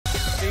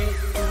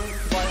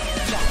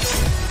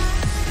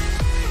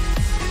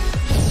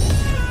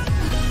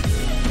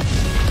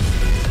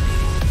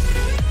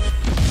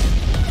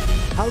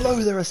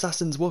Hello there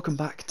assassins, welcome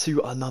back to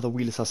another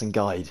Wheelassassin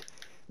guide.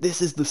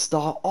 This is the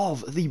start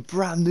of the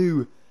brand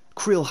new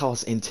Creel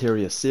House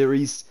Interior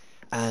series,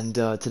 and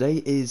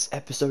today is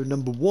episode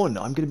number 1.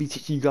 I'm going to be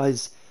teaching you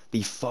guys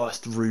the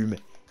first room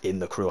in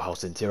the Creel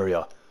House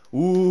Interior.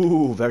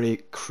 Ooh,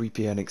 very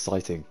creepy and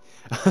exciting.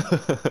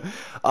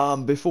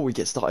 Before we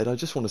get started, I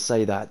just want to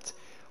say that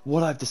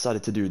what I've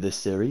decided to do this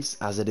series,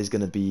 as it is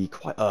going to be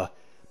quite a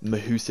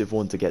mahoosive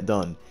one to get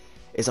done,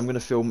 is I'm going to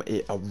film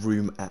it a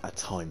room at a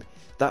time.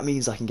 That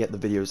means I can get the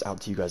videos out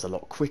to you guys a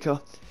lot quicker.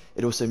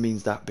 It also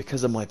means that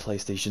because of my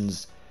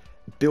PlayStation's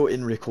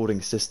built-in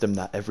recording system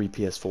that every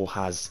PS4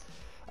 has,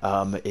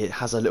 it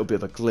has a little bit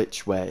of a glitch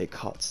where it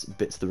cuts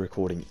bits of the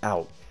recording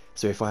out.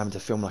 So if I am to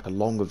film like a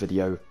longer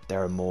video,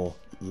 there are more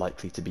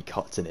likely to be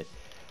cuts in it.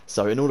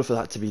 So in order for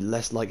that to be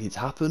less likely to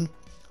happen,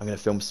 I'm going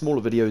to film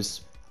smaller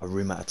videos, a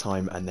room at a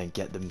time, and then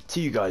get them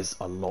to you guys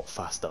a lot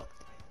faster.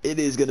 It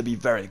is going to be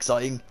very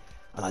exciting,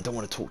 and I don't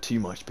want to talk too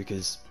much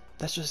because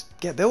let's just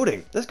get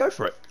building. Let's go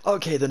for it.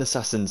 Okay then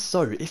assassins,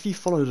 so if you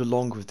followed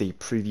along with the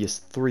previous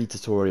 3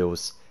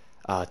 tutorials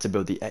to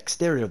build the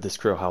exterior of this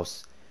Creel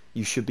house,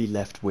 you should be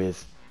left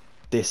with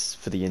this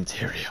for the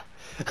interior.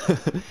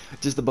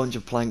 Just a bunch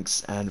of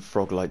planks and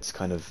frog lights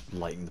kind of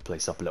lighting the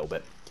place up a little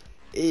bit.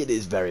 It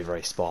is very,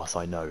 very sparse,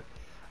 I know.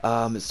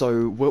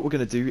 So what we're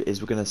going to do is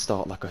we're going to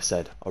start, like I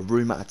said, a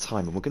room at a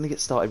time, and we're going to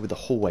get started with the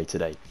hallway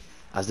today,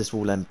 as this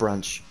will then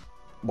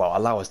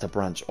allow us to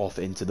branch off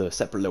into the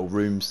separate little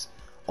rooms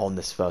on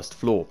this first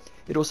floor.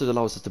 It also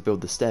allows us to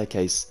build the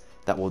staircase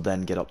that will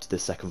then get up to the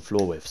second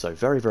floor with, so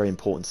very, very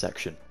important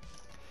section.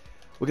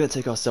 We're going to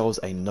take ourselves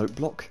a note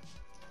block,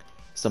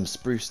 some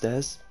spruce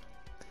stairs,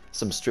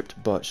 some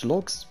stripped birch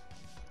logs,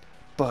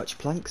 birch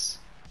planks,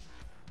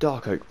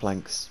 dark oak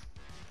planks,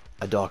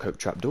 a dark oak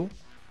trapdoor,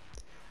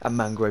 a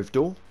mangrove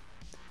door,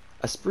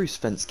 a spruce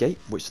fence gate,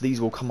 which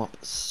these will come up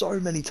so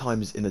many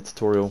times in the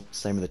tutorial,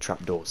 same with the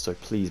trapdoors, so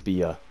please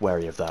be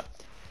wary of that,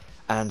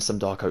 and some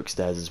dark oak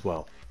stairs as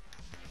well.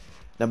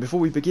 Now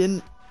before we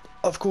begin,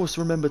 of course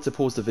remember to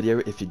pause the video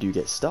if you do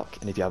get stuck,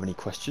 and if you have any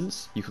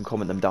questions you can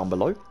comment them down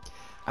below.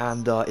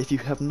 And if you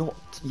have not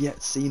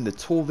yet seen the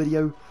tour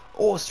video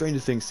or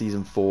Stranger Things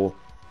Season 4,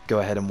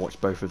 go ahead and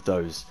watch both of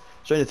those.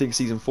 Stranger Things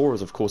Season 4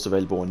 is of course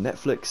available on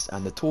Netflix,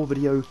 and the tour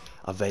video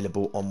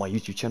available on my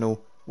YouTube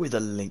channel with a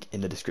link in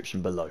the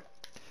description below.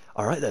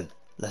 Alright then,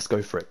 let's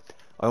go for it.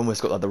 I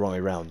almost got that the wrong way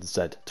around and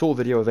said tour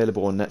video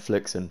available on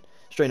Netflix and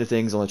Stranger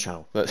Things on the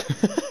channel, but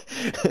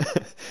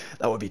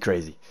that would be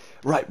crazy.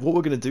 Right, what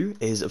we're going to do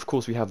is, of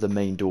course, we have the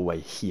main doorway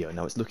here.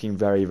 Now it's looking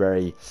very,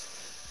 very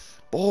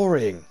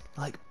boring.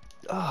 Like,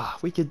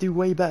 we could do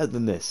way better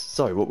than this.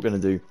 So what we're going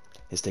to do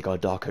is take our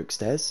dark oak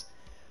stairs.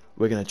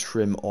 We're going to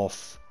trim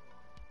off,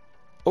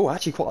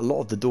 actually quite a lot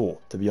of the door,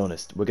 to be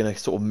honest. We're going to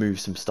sort of move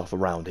some stuff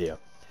around here.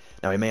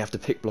 Now we may have to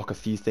pick block a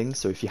few things,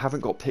 so if you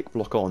haven't got pick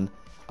block on,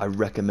 I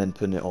recommend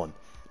putting it on.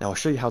 Now I'll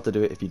show you how to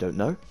do it if you don't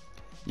know.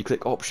 You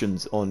click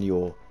options on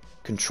your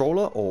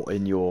controller or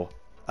in your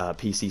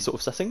PC sort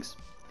of settings.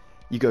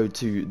 You go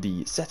to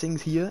the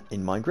settings here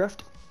in Minecraft.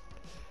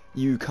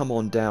 You come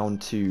on down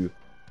to,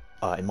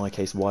 in my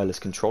case, wireless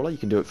controller. You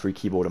can do it through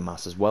keyboard and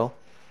mouse as well.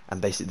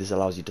 And basically this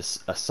allows you to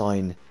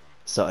assign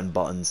certain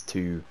buttons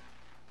to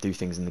do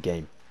things in the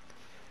game.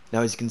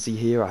 Now as you can see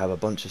here, I have a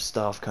bunch of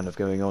stuff kind of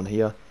going on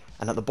here.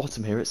 And at the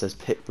bottom here it says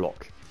pick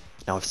block.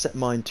 Now I've set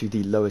mine to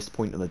the lowest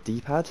point on the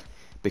D-pad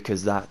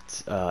because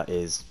that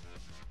is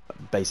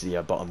basically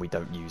a button we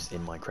don't use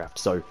in Minecraft.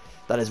 So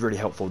that is really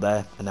helpful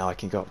there. And now I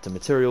can go up to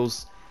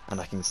materials and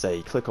I can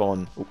say click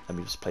on, let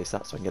me just place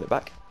that so I can get it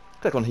back.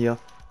 Click on here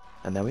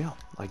and there we are.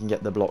 I can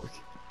get the block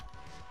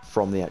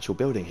from the actual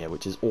building here,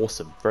 which is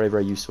awesome. Very,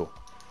 very useful.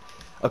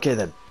 Okay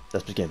then,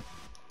 let's begin.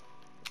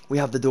 We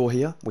have the door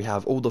here. We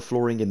have all the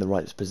flooring in the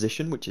right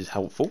position, which is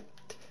helpful.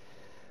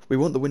 We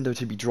want the window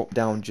to be dropped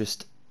down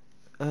just,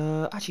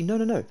 actually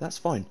no, that's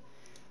fine.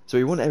 So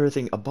we want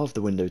everything above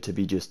the window to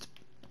be just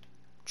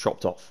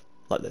chopped off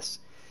like this.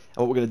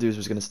 And what we're going to do is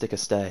we're going to stick a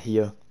stair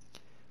here,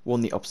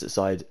 one the opposite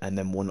side, and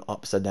then one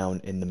upside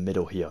down in the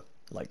middle here,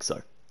 like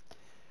so.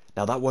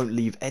 Now that won't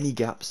leave any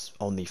gaps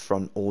on the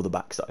front or the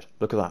back side.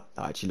 Look at that.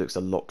 That actually looks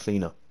a lot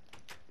cleaner.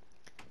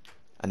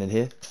 And in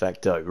here,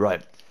 perfecto.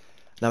 Right.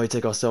 Now we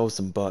take ourselves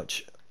some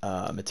birch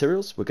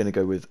materials. We're going to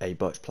go with a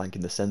birch plank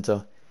in the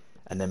center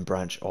and then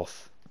branch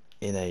off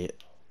in a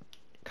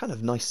kind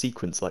of nice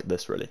sequence like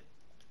this, really.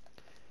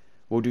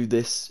 We'll do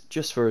this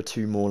just for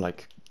 2 more,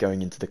 like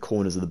going into the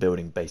corners of the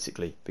building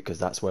basically, because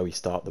that's where we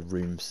start the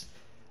rooms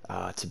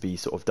to be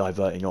sort of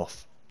diverting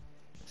off.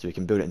 So we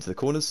can build it into the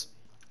corners,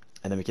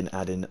 and then we can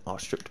add in our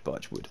stripped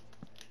birch wood,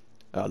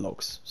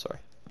 logs, sorry.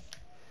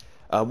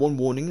 One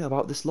warning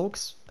about these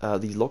logs,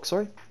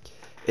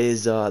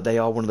 is they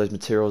are one of those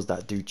materials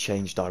that do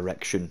change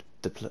direction,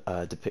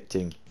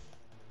 depending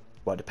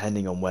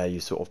on where you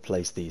sort of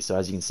place these. So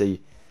as you can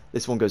see,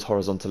 this one goes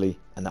horizontally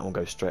and that one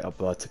goes straight up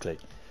vertically.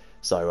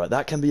 So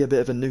that can be a bit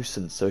of a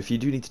nuisance. So if you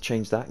do need to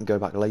change that and go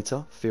back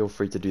later, feel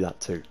free to do that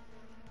too.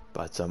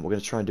 But we're going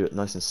to try and do it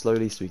nice and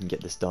slowly so we can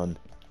get this done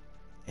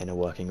in a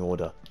working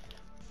order.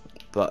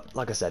 But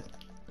like I said,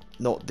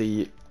 not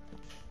the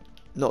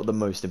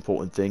most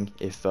important thing.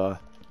 If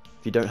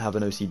you don't have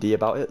an OCD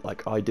about it,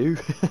 like I do,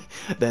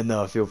 then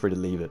feel free to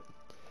leave it.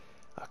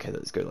 Okay,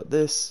 let's go like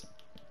this,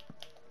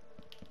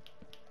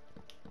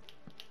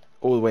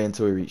 all the way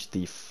until we reach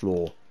the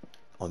floor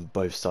on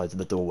both sides of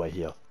the doorway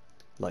here,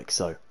 like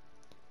so.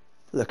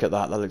 Look at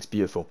that, that looks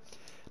beautiful.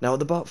 Now at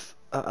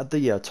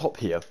the top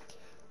here,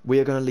 we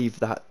are going to leave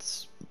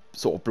that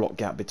sort of block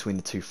gap between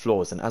the two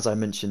floors, and as I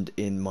mentioned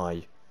in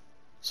my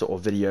sort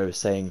of video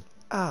saying,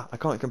 I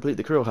can't complete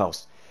the Creel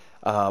house,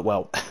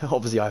 well,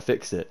 obviously I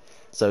fixed it.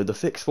 So the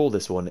fix for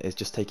this one is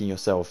just taking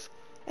yourself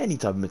any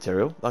type of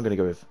material. I'm going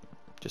to go with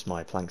just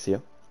my planks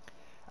here,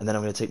 and then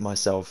I'm going to take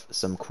myself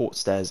some quartz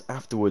stairs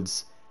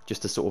afterwards,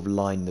 just to sort of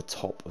line the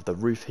top of the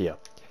roof here.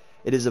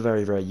 It is a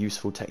very, very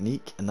useful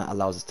technique, and that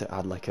allows us to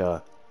add like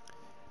a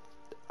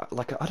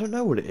I don't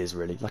know what it is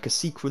really, like a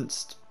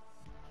sequenced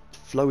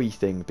flowy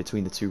thing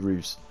between the two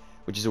roofs,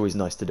 which is always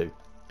nice to do.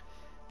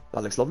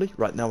 That looks lovely.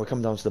 Right, now we're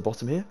coming down to the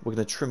bottom here. We're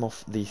going to trim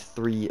off the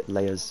 3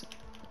 layers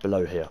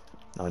below here.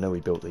 Now I know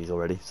we built these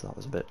already, so that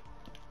was a bit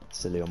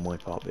silly on my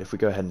part, but if we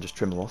go ahead and just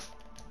trim them off,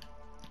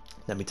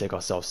 then we take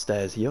ourselves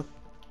stairs here,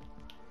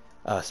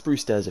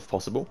 spruce stairs if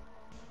possible,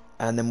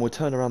 and then we'll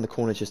turn around the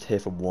corner just here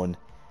for 1,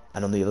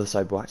 and on the other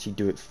side we'll actually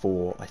do it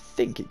for, I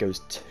think it goes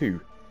 2.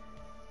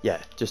 Yeah,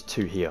 just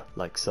 2 here,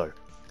 like so.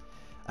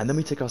 And then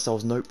we take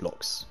ourselves note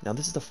blocks. Now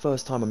this is the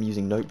first time I'm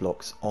using note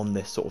blocks on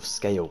this sort of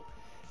scale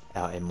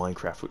out in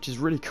Minecraft, which is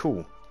really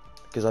cool,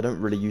 because I don't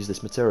really use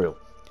this material.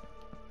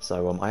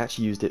 So I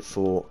actually used it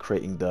for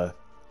creating the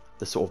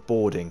sort of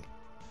boarding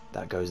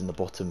that goes in the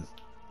bottom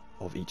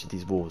of each of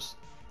these walls.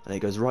 And it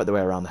goes right the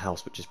way around the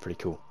house, which is pretty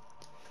cool.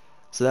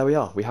 So there we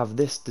are, we have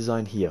this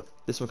design here.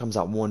 This one comes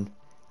out 1,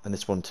 and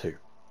this one 2.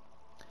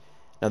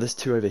 Now this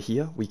 2 over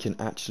here, we can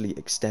actually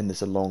extend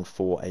this along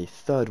for a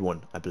 3rd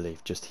one, I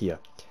believe, just here.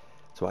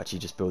 So actually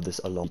just build this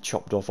along,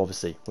 chopped off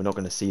obviously, we're not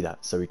going to see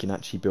that, so we can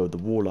actually build the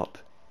wall up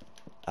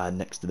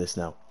next to this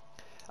now.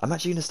 I'm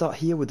actually going to start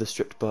here with the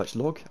stripped birch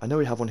log. I know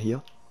we have one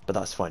here, but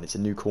that's fine, it's a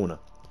new corner,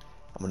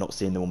 and we're not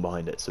seeing the one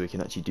behind it, so we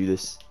can actually do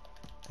this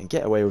and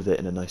get away with it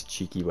in a nice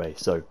cheeky way.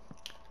 So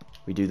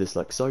we do this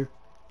like so,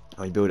 and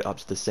we build it up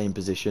to the same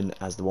position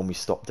as the one we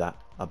stopped at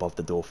above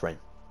the door frame.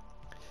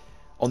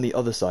 On the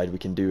other side we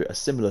can do a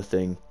similar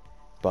thing,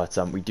 but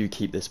we do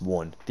keep this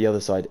 1. The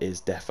other side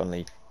is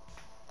definitely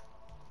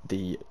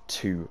the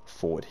 2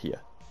 forward here.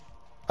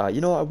 You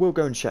know what, I will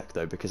go and check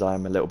though, because I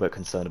am a little bit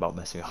concerned about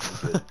messing up.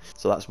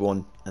 So that's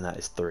 1, and that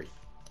is 3.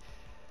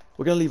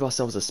 We're going to leave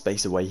ourselves a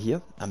space away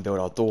here and build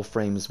our door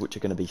frames, which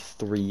are going to be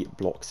 3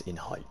 blocks in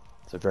height.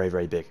 So very,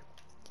 very big.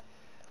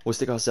 We'll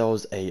stick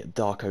ourselves a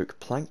dark oak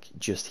plank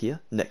just here,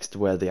 next to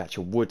where the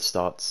actual wood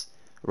starts,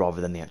 rather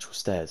than the actual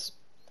stairs.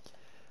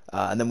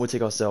 And then we'll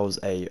take ourselves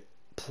a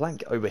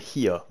plank over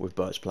here with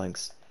birch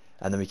planks,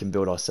 and then we can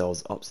build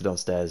ourselves ups and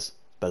downstairs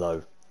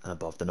below and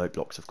above the note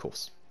blocks, of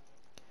course.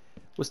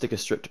 We'll stick a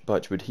stripped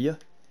birch wood here,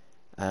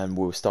 and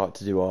we'll start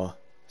to do our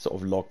sort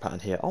of log pattern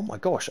here. Oh my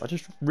gosh, I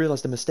just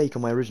realised a mistake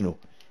on my original.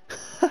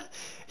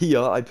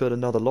 Here I put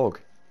another log,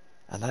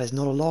 and that is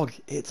not a log,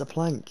 it's a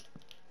plank.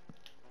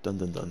 Dun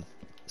dun dun,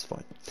 it's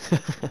fine.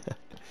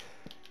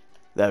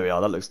 There we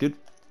are, that looks good.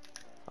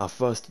 Our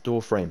first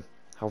door frame.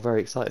 How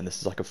very exciting, this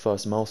is like a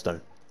first milestone.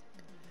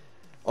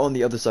 On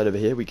the other side over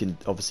here we can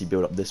obviously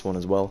build up this one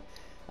as well,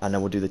 and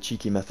then we'll do the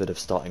cheeky method of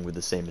starting with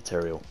the same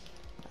material.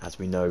 As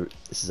we know,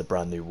 this is a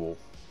brand new wall,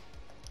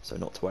 so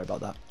not to worry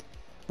about that.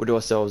 We'll do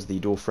ourselves the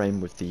door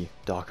frame with the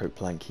dark oak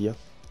plank here,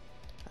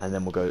 and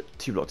then we'll go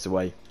 2 blocks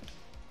away,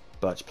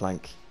 birch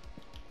plank,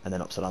 and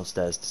then upside down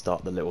stairs to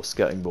start the little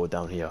skirting board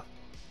down here.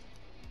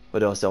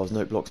 We'll do ourselves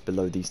note blocks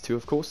below these 2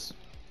 of course,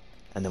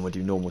 and then we'll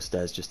do normal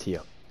stairs just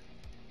here.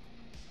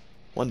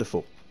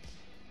 Wonderful.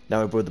 Now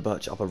we'll build the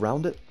birch up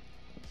around it,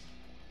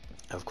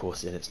 of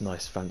course in its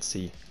nice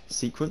fancy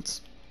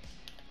sequence,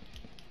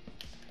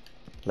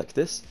 like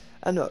this.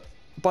 And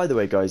by the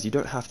way guys, you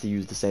don't have to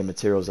use the same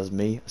materials as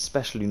me,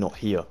 especially not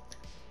here.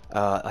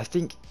 I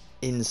think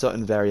in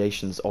certain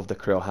variations of the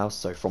Creel house,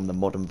 so from the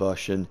modern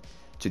version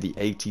to the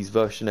 80s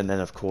version, and then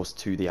of course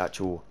to the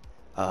actual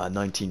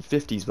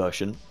 1950s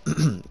version,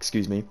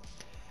 excuse me,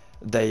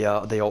 they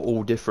are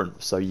all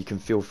different, so you can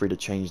feel free to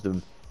change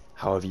them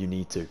however you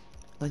need to.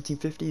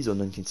 1950s or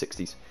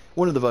 1960s?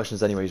 One of the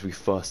versions anyways we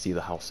first see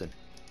the house in.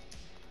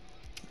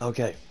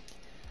 Okay,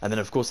 and then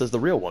of course there's the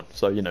real one,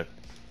 so you know,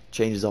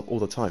 changes up all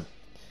the time.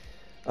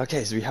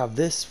 Okay, so we have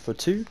this for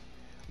 2.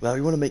 Now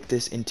we want to make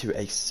this into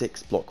a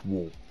 6 block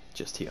wall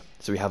just here.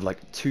 So we have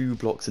like 2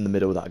 blocks in the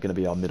middle that are going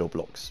to be our middle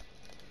blocks.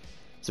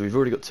 So we've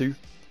already got 2,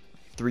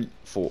 3,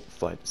 4,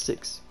 5,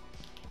 6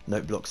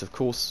 note blocks of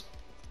course,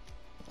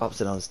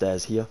 ups and down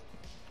stairs here,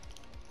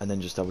 and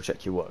then just double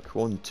check your work.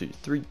 1, 2,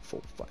 3,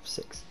 4, 5,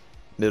 6.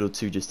 Middle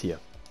 2 just here.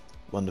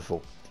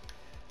 Wonderful.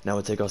 Now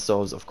we'll take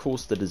ourselves of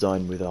course the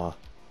design with our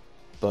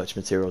birch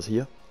materials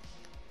here.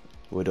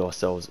 We'll do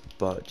ourselves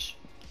birch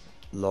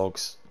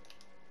logs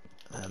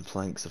and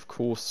planks of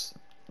course,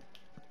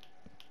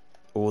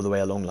 all the way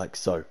along like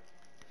so.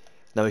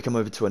 Now we come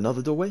over to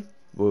another doorway,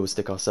 we'll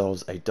stick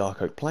ourselves a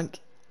dark oak plank,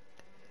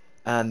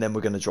 and then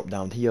we're going to drop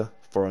down here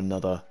for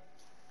another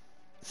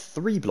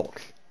 3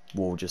 block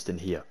wall just in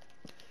here.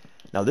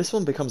 Now this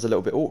one becomes a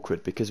little bit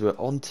awkward because we're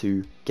on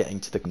to getting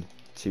to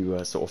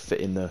the sort of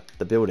fit in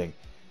the building,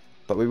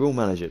 but we will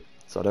manage it,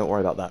 so don't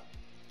worry about that.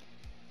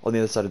 On the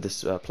other side of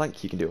this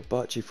plank you can do a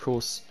birch, of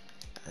course,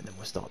 and then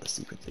we'll start the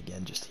sequence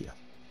again just here.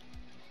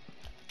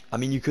 I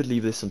mean, you could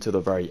leave this until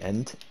the very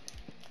end,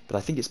 but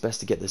I think it's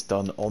best to get this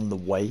done on the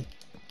way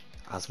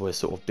as we're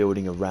sort of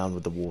building around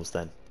with the walls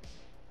then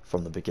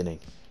from the beginning.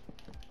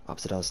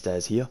 Upside down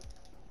stairs here,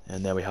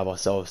 and there we have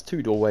ourselves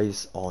 2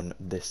 doorways on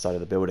this side of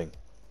the building.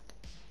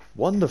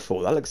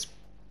 Wonderful, that looks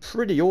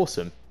pretty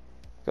awesome,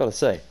 gotta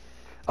say.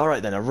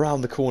 Alright then,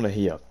 around the corner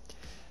here.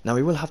 Now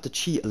we will have to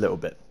cheat a little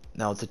bit.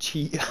 Now to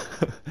cheat,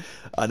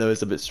 I know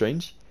it's a bit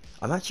strange,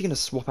 I'm actually going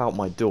to swap out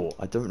my door.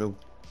 I don't know,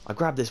 I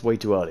grabbed this way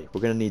too early,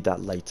 we're going to need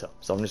that later.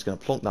 So I'm just going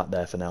to plonk that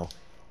there for now,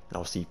 and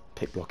I'll see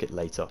pick block it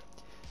later.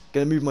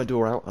 Going to move my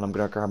door out, and I'm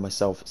going to grab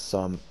myself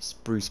some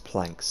spruce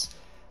planks.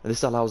 And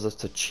this allows us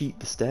to cheat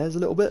the stairs a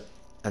little bit,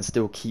 and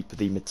still keep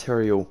the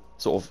material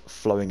sort of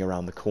flowing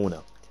around the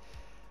corner.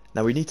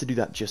 Now we need to do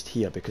that just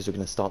here, because we're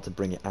going to start to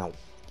bring it out.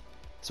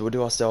 So we'll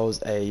do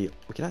ourselves we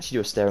can actually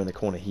do a stair in the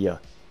corner here,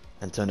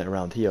 and turn it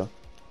around here.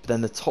 But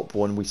then the top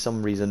one, we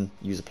some reason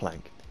use a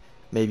plank.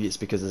 Maybe it's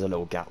because there's a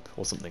little gap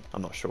or something,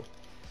 I'm not sure.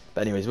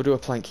 But anyways, we'll do a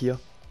plank here,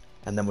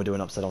 and then we'll do an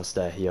upside down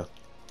stair here.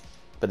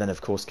 But then of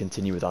course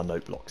continue with our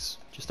note blocks,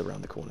 just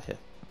around the corner here.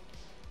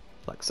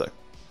 Like so.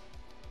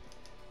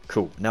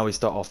 Cool, now we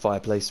start our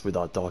fireplace with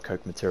our dark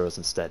oak materials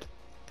instead.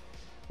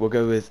 We'll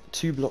go with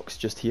 2 blocks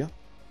just here.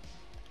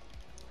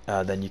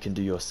 Then you can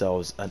do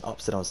yourselves an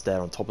upside down stair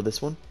on top of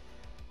this one.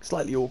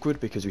 Slightly awkward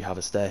because we have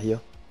a stair here,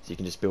 so you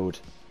can just build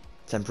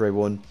a temporary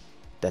one,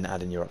 then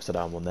add in your upside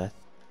down one there.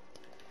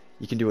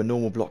 You can do a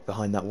normal block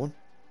behind that one,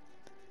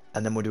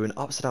 and then we'll do an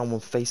upside down one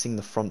facing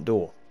the front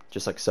door,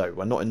 just like so.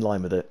 We're not in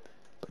line with it,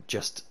 but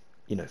just,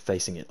 you know,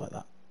 facing it like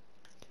that.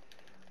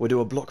 We'll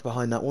do a block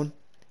behind that one,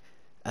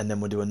 and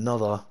then we'll do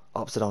another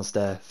upside down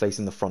stair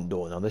facing the front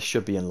door. Now this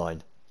should be in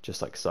line,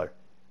 just like so.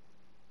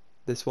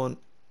 This one,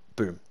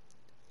 boom,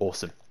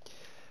 awesome.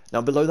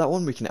 Now below that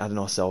one we can add in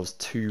ourselves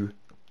 2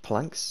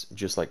 planks,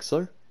 just like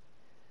so.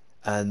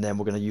 And then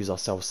we're going to use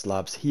ourselves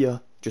slabs here,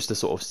 just to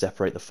sort of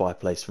separate the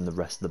fireplace from the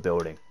rest of the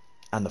building.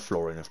 And the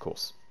flooring, of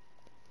course.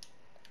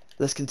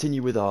 Let's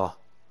continue with our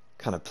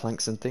kind of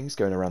planks and things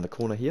going around the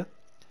corner here.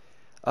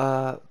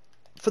 For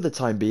the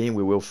time being,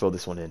 we will fill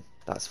this one in.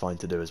 That's fine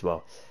to do as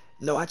well.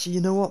 No, actually,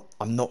 you know what?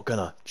 I'm not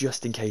gonna,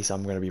 just in case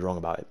I'm going to be wrong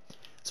about it.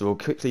 So we'll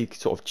quickly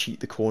sort of cheat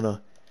the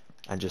corner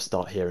and just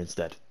start here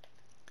instead.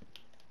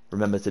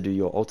 Remember to do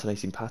your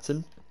alternating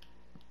pattern.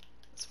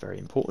 It's very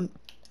important.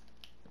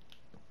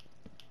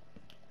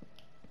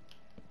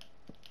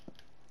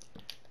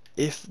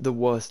 If the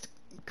worst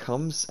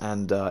comes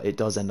and it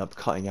does end up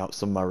cutting out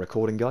some of my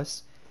recording,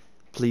 guys,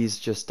 please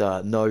just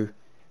know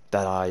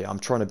that I'm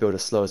trying to build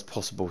as slow as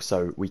possible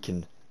so we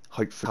can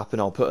hopefully happen.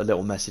 I'll put a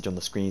little message on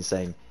the screen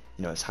saying,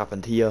 you know, it's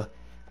happened here,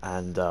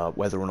 and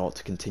whether or not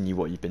to continue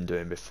what you've been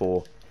doing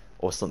before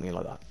or something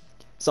like that.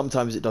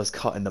 Sometimes it does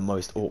cut in the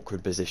most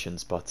awkward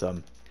positions, but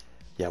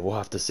yeah, we'll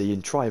have to see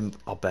and try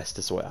our best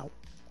to sort it out.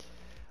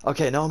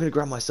 Okay, now I'm going to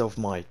grab myself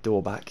my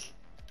door back,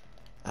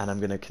 and I'm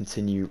going to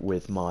continue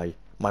with my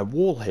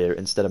wall here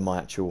instead of my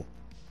actual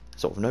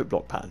sort of note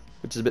block pattern,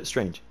 which is a bit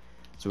strange.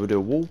 So we'll do a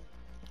wall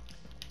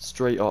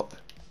straight up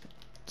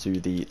to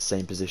the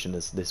same position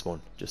as this one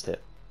just here,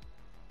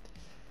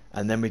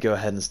 and then we go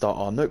ahead and start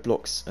our note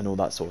blocks and all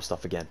that sort of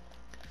stuff again.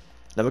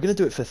 Now we're going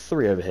to do it for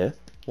 3 over here,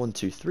 1,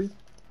 2, 3.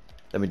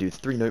 Then we do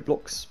 3 note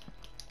blocks,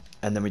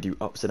 and then we do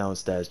upside down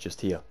stairs just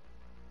here.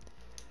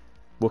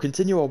 We'll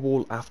continue our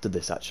wall after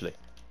this actually,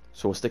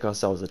 so we'll stick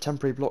ourselves a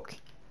temporary block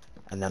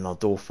and then our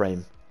door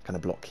frame kind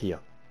of block here.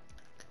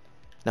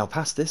 Now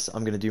past this,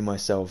 I'm going to do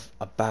myself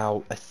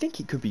about, I think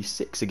it could be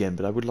 6 again,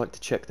 but I would like to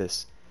check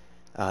this,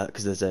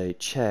 because there's a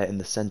chair in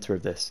the center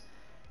of this.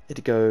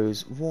 It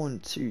goes 1,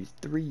 2,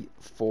 3,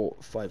 4,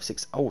 5,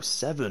 6, oh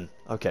 7,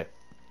 okay,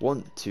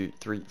 1, 2,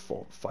 3,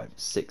 4, 5,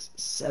 6,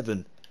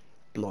 7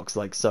 blocks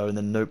like so, and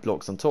then note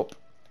blocks on top,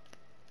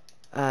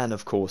 and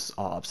of course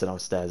our upside down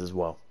stairs as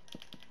well.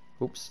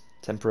 Oops,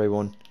 temporary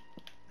one,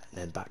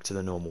 and then back to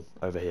the normal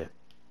over here.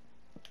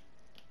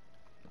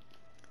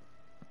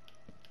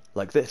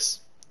 Like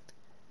this.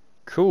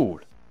 Cool.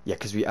 Yeah,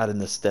 because we add in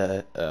the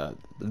stair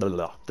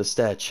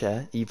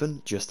chair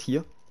even just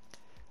here.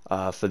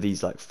 For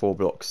these like 4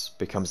 blocks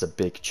becomes a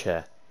big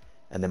chair,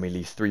 and then we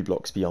leave 3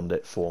 blocks beyond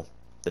it for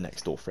the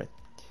next door frame.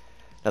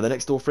 Now the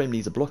next door frame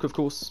needs a block, of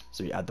course,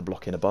 so we add the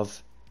block in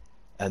above,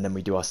 and then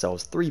we do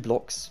ourselves 3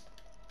 blocks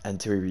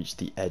until we reach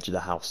the edge of the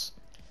house.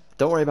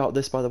 Don't worry about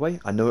this, by the way.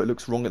 I know it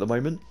looks wrong at the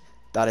moment.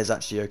 That is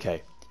actually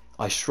okay.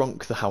 I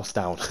shrunk the house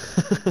down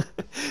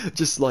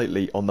just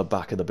slightly on the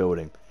back of the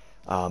building.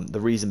 The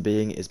reason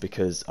being is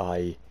because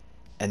I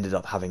ended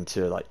up having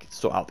to like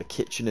sort out the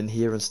kitchen in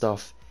here and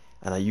stuff,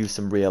 and I used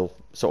some real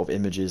sort of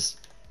images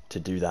to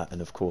do that,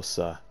 and of course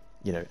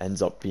you know,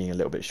 ends up being a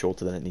little bit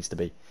shorter than it needs to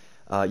be.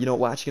 You know what,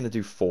 we're actually going to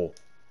do 4.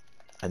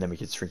 And then we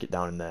can shrink it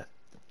down in there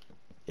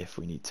if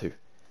we need to.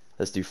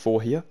 Let's do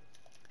 4 here.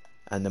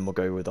 And then we'll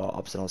go with our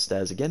ups and our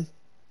stairs again.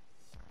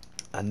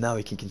 And now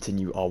we can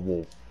continue our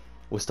wall.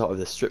 We'll start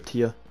with a stripped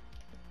here.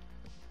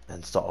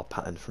 And start our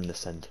pattern from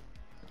this end.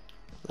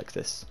 Like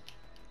this.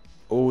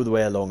 All the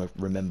way along,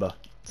 remember,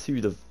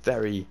 to the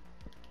very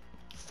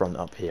front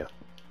up here.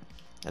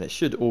 And it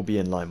should all be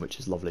in line, which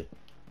is lovely.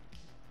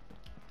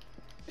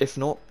 If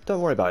not,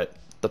 don't worry about it.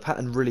 The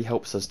pattern really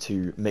helps us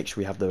to make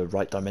sure we have the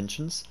right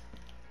dimensions.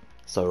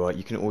 So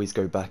you can always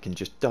go back and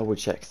just double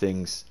check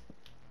things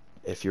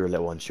if you're a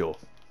little unsure.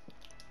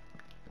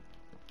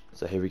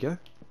 So here we go.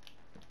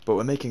 But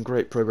we're making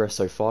great progress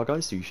so far,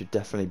 guys, so you should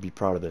definitely be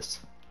proud of this.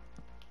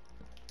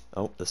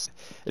 Oh,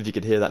 if you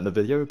could hear that in the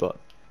video, but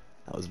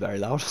that was very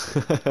loud.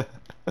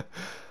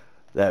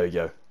 There we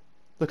go.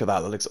 Look at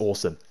that, that looks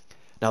awesome.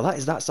 Now that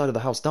is that side of the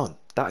house done.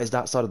 That is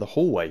that side of the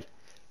hallway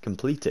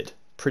completed,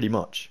 pretty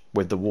much,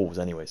 with the walls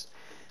anyways.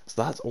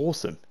 So that's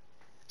awesome.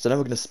 So now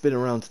we're going to spin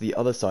around to the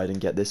other side and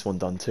get this one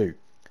done too.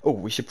 Oh,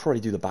 we should probably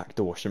do the back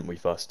door, shouldn't we,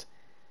 first?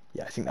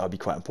 Yeah, I think that would be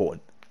quite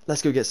important.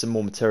 Let's go get some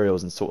more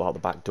materials and sort out the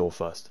back door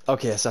first.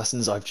 Okay,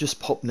 Assassins, I've just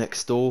popped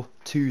next door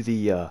to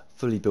the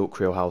fully built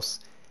Creel house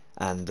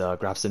and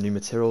grabbed some new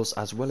materials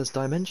as well as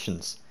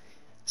dimensions.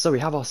 So we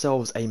have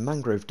ourselves a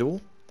mangrove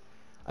door,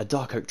 a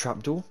dark oak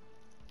trapdoor,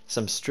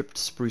 some stripped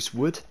spruce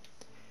wood,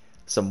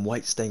 some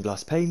white stained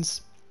glass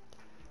panes,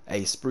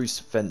 a spruce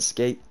fence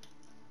gate,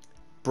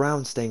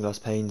 brown stained glass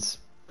panes,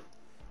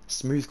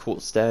 smooth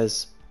quartz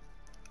stairs,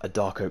 a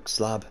dark oak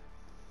slab,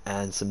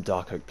 and some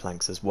dark oak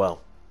planks as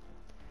well.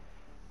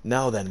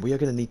 Now then, we are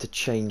going to need to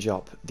change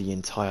up the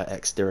entire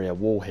exterior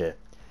wall here.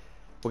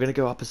 We're going to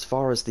go up as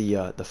far as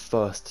the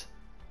first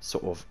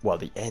sort of, well,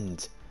 the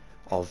end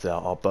of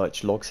our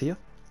birch logs here.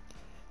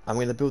 I'm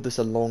going to build this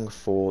along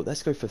for,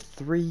 let's go for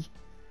 3,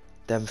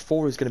 then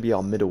 4 is going to be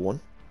our middle one,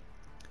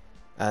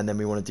 and then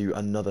we want to do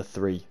another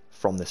 3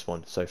 from this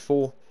one. So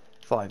 4,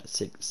 5,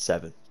 6,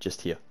 7,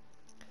 just here.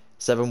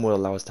 7 will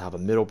allow us to have a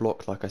middle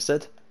block, like I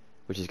said,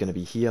 which is going to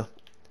be here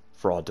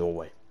for our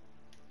doorway.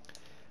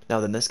 Now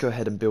then, let's go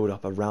ahead and build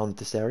up around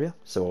this area.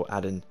 So we'll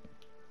add in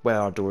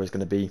where our door is going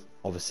to be,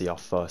 obviously our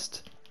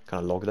first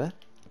kind of log there.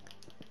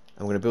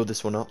 And we're going to build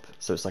this one up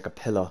so it's like a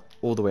pillar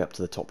all the way up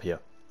to the top here.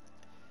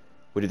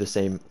 We'll do the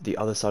same the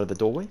other side of the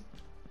doorway,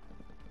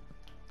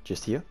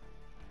 just here.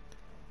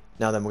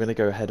 Now then, we're going to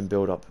go ahead and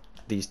build up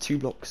these 2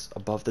 blocks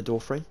above the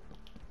door frame,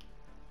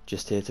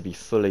 just here to be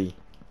fully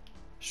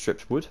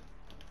stripped wood.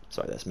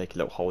 Sorry, let's make a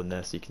little hole in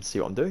there so you can see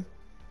what I'm doing.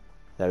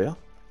 There we are.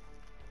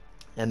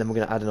 And then we're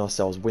going to add in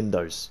ourselves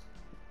windows.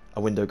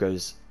 A window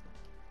goes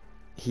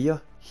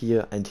here,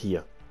 here, and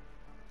here.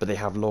 But they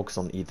have logs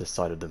on either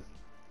side of them.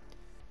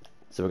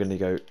 So we're going to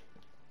go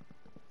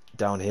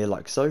down here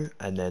like so,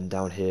 and then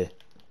down here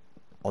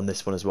on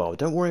this one as well.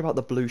 Don't worry about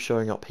the blue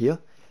showing up here.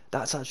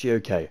 That's actually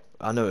okay.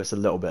 I know it's a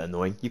little bit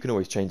annoying. You can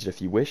always change it if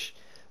you wish.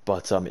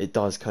 But it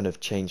does kind of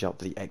change up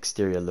the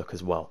exterior look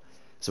as well.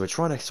 So we're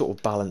trying to sort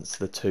of balance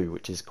the two,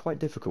 which is quite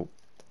difficult.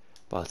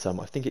 But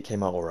I think it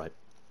came out alright.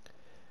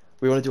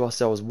 We want to do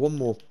ourselves 1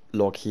 more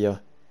log here,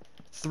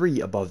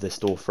 3 above this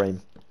door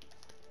frame,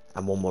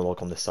 and 1 more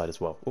log on this side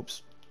as well.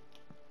 Oops.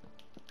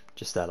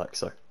 Just there like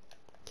so.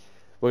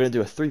 We're going to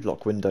do a 3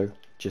 block window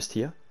just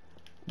here,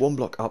 1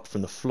 block up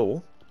from the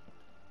floor,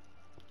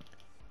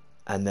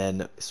 and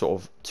then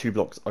sort of 2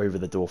 blocks over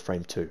the door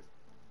frame too.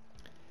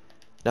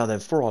 Now then,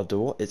 for our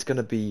door, it's going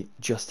to be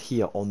just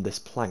here on this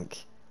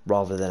plank,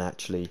 rather than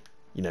actually,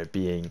 you know,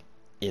 being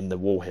in the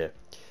wall here.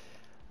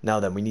 Now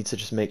then, we need to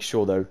just make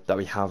sure though that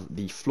we have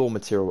the floor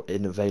material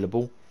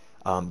available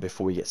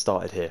before we get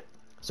started here.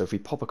 So if we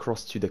pop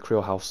across to the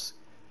Creel house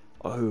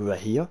over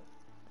here,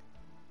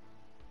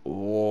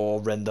 oh,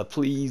 render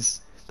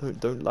please,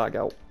 don't lag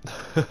out.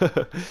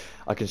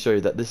 I can show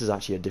you that this is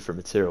actually a different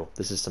material.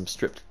 This is some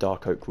stripped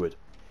dark oak wood.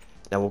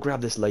 Now we'll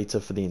grab this later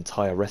for the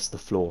entire rest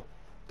of the floor,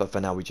 but for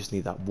now we just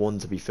need that one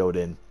to be filled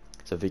in.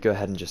 So if we go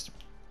ahead and just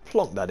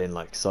plonk that in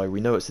like so,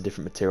 we know it's a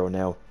different material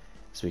now,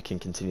 so we can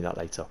continue that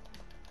later.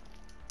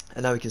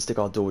 And now we can stick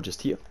our door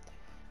just here,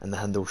 and the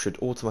handle should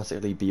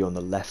automatically be on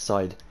the left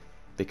side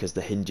because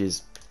the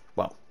hinges,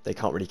 well, they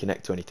can't really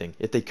connect to anything.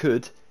 If they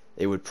could,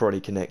 it would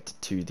probably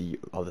connect to the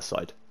other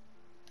side.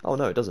 Oh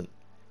no, it doesn't.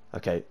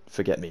 Okay,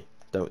 forget me.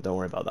 Don't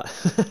worry about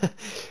that.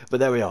 But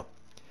there we are.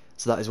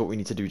 So that is what we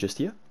need to do just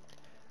here.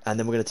 And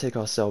then we're going to take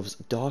ourselves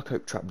dark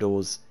oak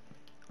trapdoors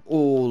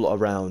all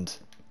around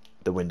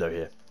the window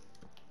here.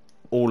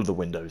 All of the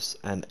windows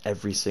and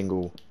every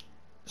single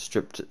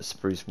stripped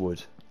spruce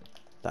wood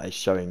that is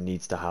showing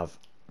needs to have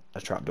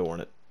a trapdoor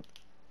on it.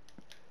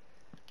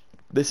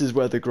 This is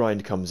where the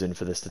grind comes in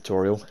for this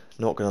tutorial,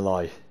 not gonna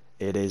lie.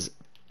 It is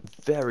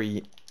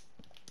very,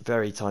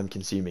 very time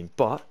consuming,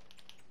 but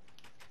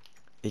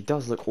it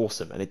does look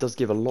awesome and it does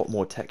give a lot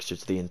more texture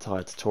to the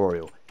entire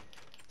tutorial.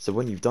 So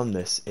when you've done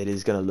this, it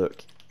is gonna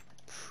look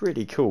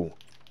pretty cool,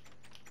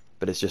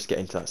 but it's just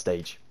getting to that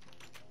stage.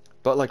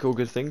 But like all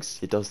good things,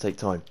 it does take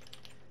time.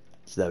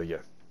 So there we go.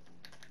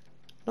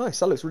 Nice,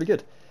 that looks really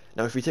good.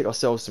 Now if we take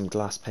ourselves some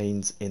glass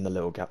panes in the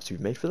little gaps we've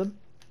made for them,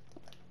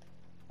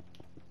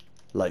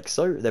 like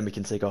so, then we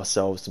can take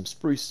ourselves some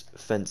spruce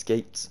fence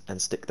gates and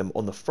stick them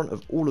on the front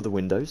of all of the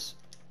windows,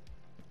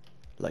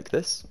 like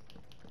this,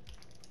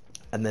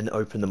 and then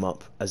open them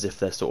up as if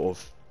they're sort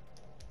of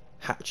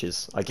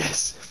hatches, I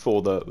guess,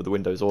 for the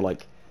windows, or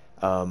like,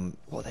 what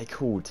are they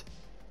called?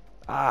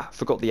 Ah,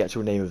 forgot the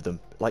actual name of them.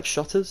 Like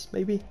shutters,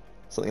 maybe?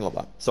 Something like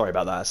that. Sorry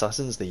about that,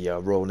 Assassins. The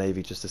Royal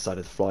Navy just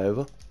decided to fly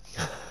over.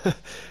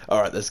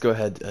 Alright, let's go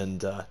ahead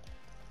and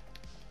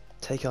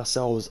take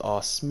ourselves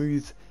our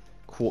smooth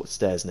quartz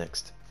stairs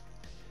next.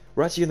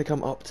 We're actually going to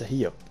come up to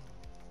here.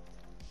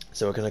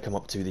 So we're going to come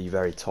up to the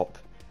very top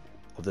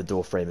of the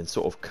door frame and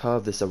sort of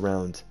curve this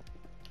around.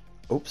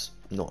 Oops,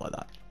 not like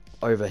that.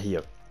 Over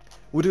here.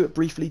 We'll do it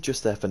briefly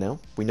just there for now.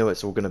 We know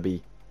it's all going to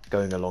be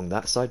going along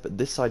that side, but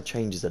this side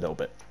changes a little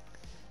bit.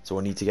 So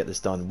we'll need to get this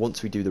done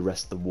once we do the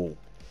rest of the wall.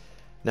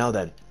 Now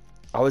then,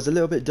 I was a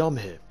little bit dumb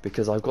here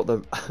because I've got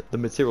the, the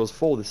materials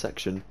for this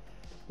section,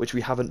 which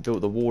we haven't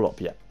built the wall up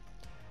yet.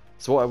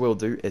 So what I will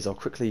do is I'll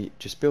quickly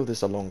just build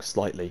this along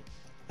slightly,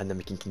 and then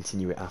we can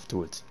continue it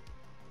afterwards.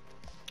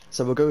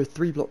 So we'll go with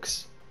 3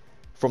 blocks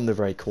from the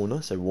very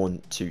corner. So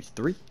 1, 2,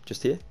 3,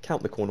 just here.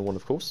 Count the corner one,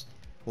 of course.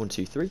 1,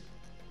 2, 3.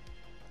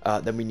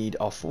 Then we need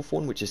our 4th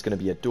one, which is going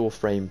to be a door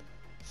frame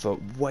for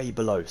way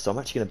below. So I'm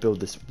actually going to build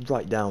this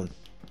right down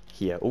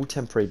here. All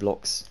temporary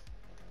blocks.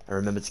 And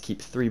remember to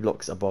keep 3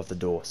 blocks above the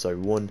door. So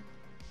 1,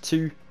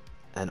 2,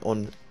 and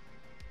on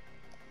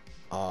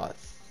our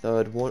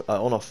 3rd one,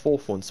 on our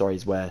 4th one, sorry,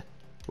 is where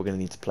we're going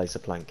to need to place a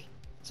plank.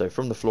 So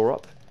from the floor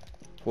up,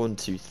 1,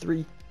 2,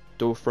 3,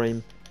 door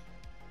frame,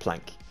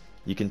 plank.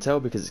 You can tell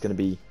because it's going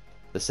to be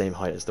the same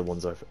height as the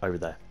ones over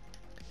there.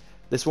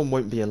 This one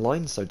won't be in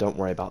line, so don't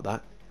worry about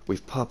that.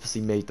 We've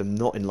purposely made them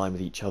not in line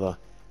with each other,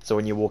 so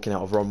when you're walking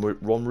out of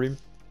Ron room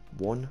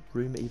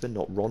even,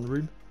 not Ron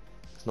room,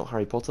 it's not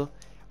Harry Potter,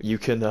 you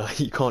can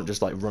you can't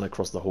just like run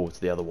across the hall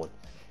to the other one.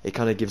 It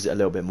kind of gives it a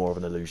little bit more of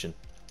an illusion.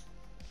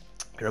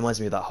 It reminds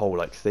me of that whole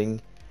like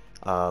thing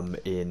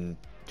in,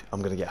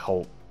 I'm gonna get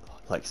whole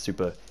like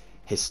super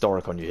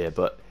historic on you here,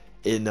 but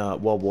in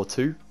World War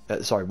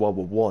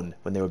One,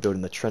 when they were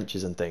building the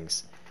trenches and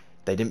things,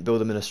 they didn't build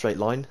them in a straight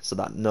line so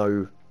that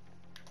no,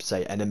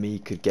 say, enemy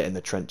could get in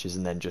the trenches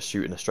and then just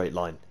shoot in a straight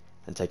line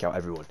and take out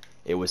everyone.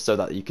 It was so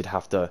that you could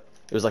have to,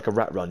 it was like a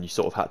rat run, you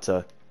sort of had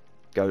to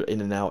go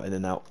in and out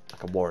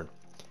like a warren.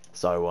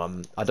 So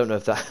I don't know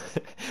if that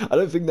I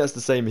don't think that's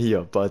the same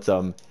here, but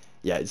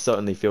yeah, it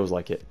certainly feels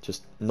like it,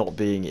 just not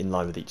being in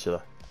line with each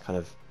other, kind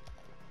of,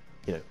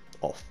 you know,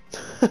 off.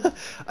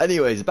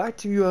 Anyways, back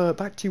to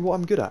what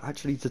I'm good at,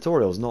 actually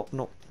tutorials,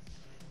 not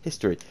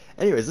history.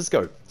 Anyways, let's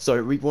go.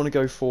 So we want to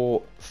go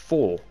for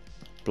 4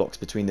 blocks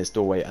between this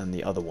doorway and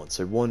the other one.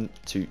 So 1,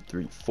 2,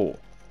 3, 4.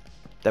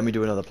 Then we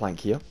do another plank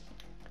here.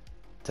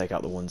 Take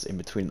out the ones in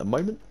between at the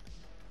moment.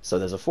 So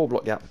there's a 4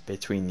 block gap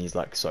between these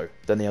like so.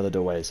 Then the other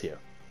doorway is here.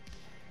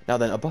 Now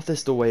then, above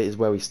this doorway is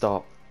where we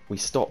stop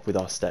with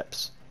our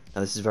steps.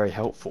 Now this is very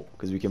helpful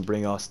because we can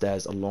bring our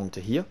stairs along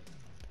to here.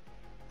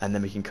 And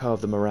then we can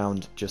curve them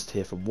around just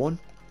here for 1.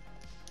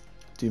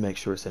 Do make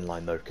sure it's in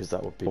line though, because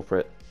that would be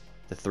incorporate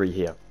the 3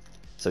 here.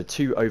 So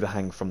 2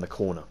 overhang from the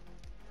corner,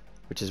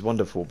 which is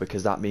wonderful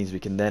because that means we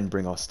can then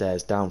bring our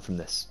stairs down from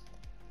this.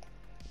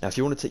 Now if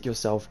you want to take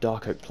yourself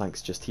dark oak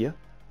planks just here,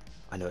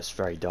 I know it's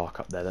very dark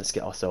up there, let's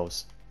get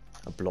ourselves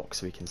a block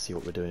so we can see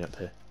what we're doing up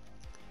here.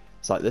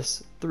 It's like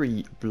this,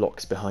 3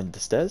 blocks behind the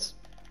stairs.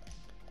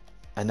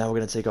 And now we're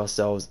going to take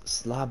ourselves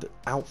slab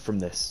out from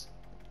this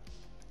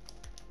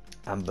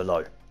and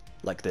below,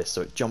 like this,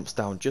 so it jumps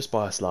down just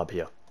by a slab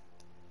here.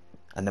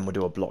 And then we'll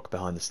do a block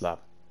behind the slab.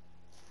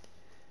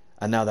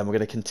 And now then we're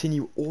going to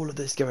continue all of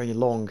this going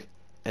along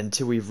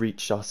until we've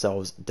reached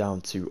ourselves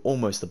down to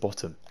almost the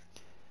bottom.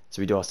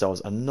 So we do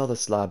ourselves another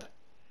slab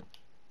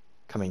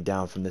coming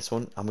down from this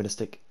one. I'm going to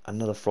stick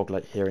another frog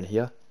light here and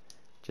here,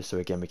 just so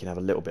again we can have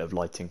a little bit of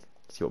lighting,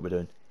 see what we're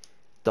doing.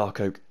 Dark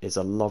oak is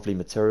a lovely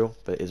material,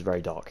 but it is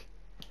very dark.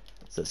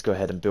 So let's go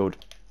ahead and build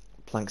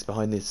planks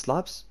behind these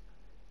slabs.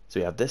 So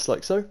we have this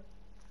like so.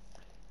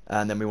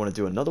 And then we want to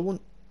do another one.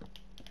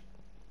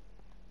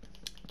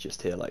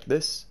 Just here like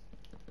this.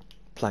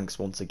 Planks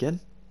once again.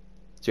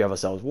 So we have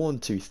ourselves 1,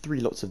 2, 3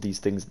 lots of these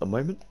things at the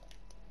moment.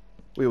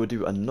 We will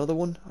do another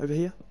one over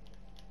here.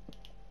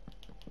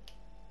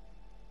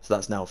 So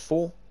that's now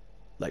 4,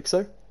 like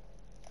so.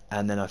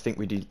 And then I think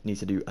we do need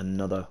to do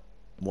another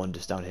one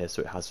just down here,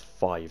 so it has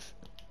 5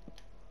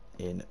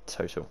 in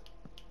total.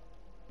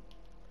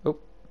 Oh,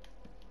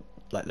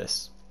 like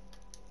this.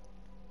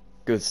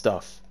 Good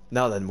stuff.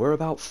 Now then, we're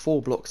about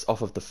 4 blocks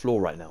off of the floor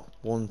right now.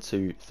 1,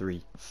 2,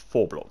 3,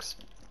 4 blocks.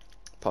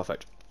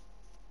 Perfect.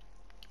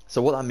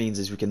 So what that means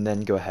is we can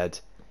then go ahead,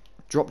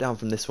 drop down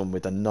from this one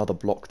with another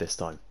block this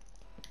time.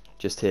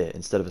 Just here,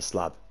 instead of a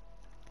slab.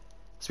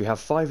 So we have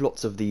 5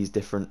 lots of these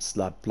different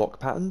slab block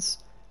patterns.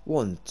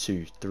 1,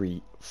 2,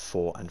 3,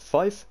 4, and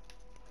 5.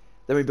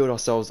 Then we build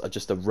ourselves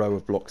just a row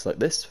of blocks like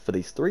this for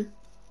these 3.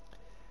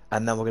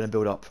 And then we're going to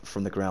build up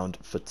from the ground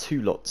for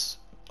 2 lots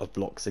of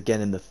blocks,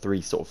 again in the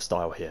 3 sort of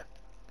style here.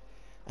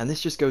 And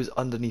this just goes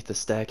underneath the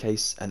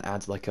staircase and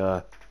adds like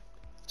a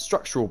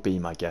structural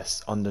beam, I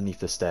guess, underneath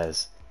the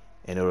stairs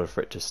in order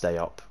for it to stay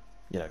up,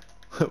 you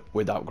know,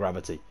 without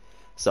gravity.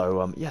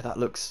 So yeah, that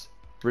looks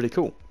really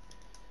cool.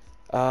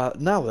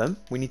 Now then,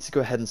 we need to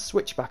go ahead and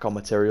switch back our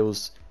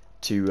materials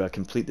to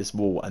complete this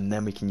wall, and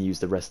then we can use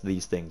the rest of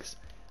these things.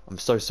 I'm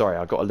so sorry,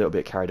 I got a little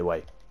bit carried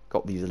away.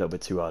 Got these a little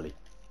bit too early.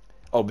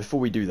 Oh, before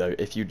we do though,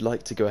 if you'd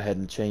like to go ahead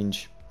and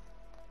change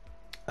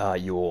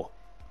your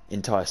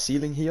entire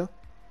ceiling here,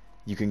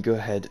 you can go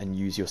ahead and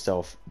use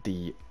yourself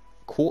the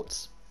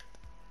quartz.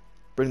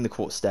 Bring the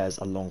quartz stairs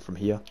along from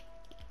here.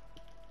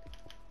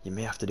 You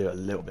may have to do it a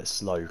little bit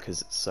slow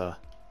because it's a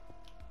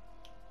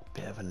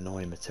bit of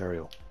annoying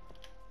material.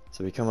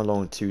 So we come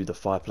along to the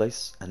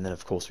fireplace, and then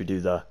of course we do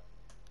the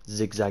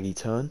zigzaggy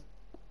turn.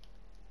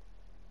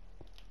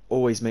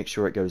 Always make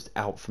sure it goes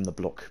out from the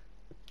block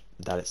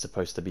that it's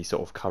supposed to be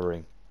sort of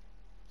covering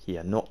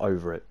here, not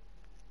over it,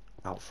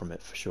 out from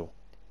it for sure.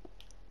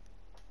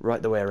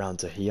 Right the way around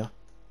to here,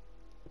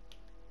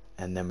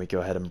 and then we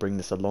go ahead and bring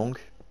this along.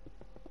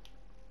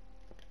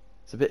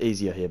 It's a bit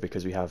easier here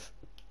because we have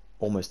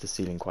almost the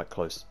ceiling quite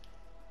close.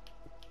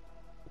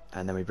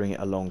 And then we bring it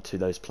along to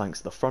those planks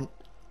at the front.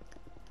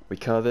 We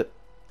curve it,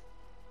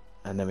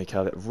 and then we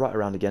curve it right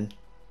around again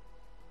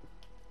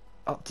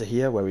up to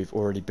here where we've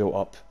already built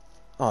up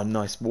our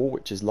nice wall,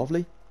 which is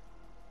lovely.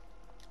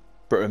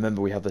 But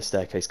remember, we have the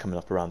staircase coming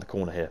up around the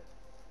corner here,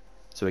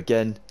 so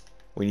again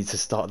we need to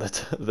start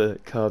the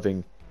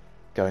curving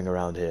going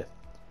around here,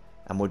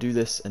 and we'll do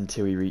this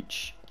until we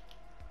reach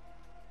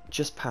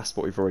just past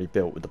what we've already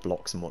built with the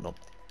blocks and whatnot.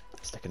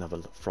 Stick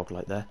another frog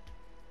light there.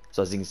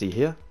 So as you can see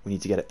here, we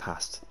need to get it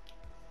past.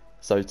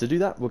 So to do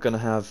that, we're going to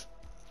have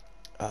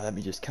let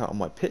me just count on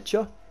my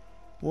picture.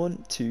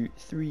 1, 2,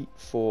 3,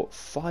 4,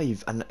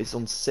 5, and it's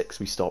on 6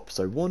 we stop.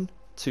 So 1,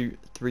 2,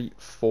 3,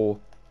 4,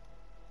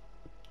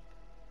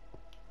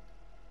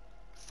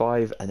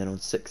 5, and then on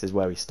 6 is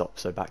where we stop,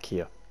 so back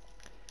here.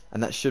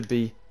 And that should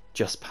be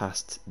just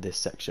past this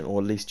section,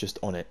 or at least just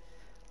on it,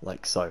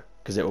 like so,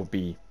 because it will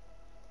be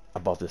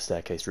above the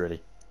staircase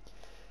really.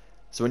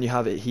 So when you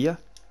have it here,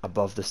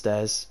 above the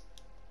stairs,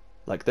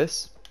 like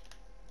this,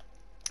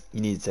 you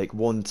need to take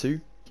 1,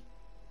 2,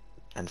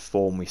 and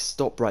 4, and we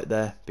stop right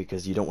there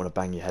because you don't want to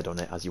bang your head on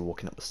it as you're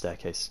walking up the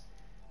staircase.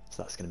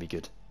 So that's going to be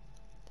good.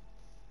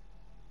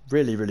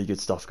 Really, really good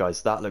stuff,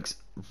 guys. That looks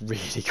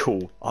really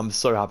cool. I'm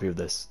so happy with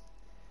this.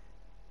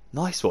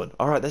 Nice one.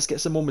 Alright, let's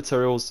get some more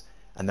materials,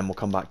 and then we'll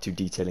come back to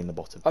detailing the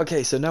bottom.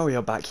 Okay, so now we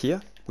are back here.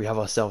 We have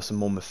ourselves some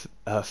more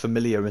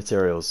familiar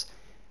materials.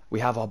 We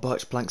have our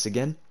birch planks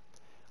again,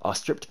 our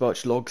stripped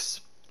birch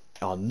logs,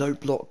 our note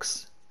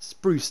blocks,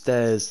 spruce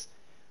stairs,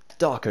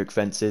 dark oak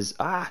fences.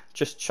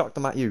 Just chucked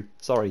them at you.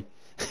 Sorry.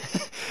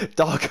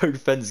 Dark oak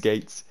fence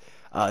gates,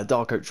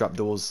 dark oak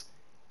trapdoors,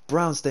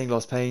 brown stained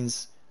glass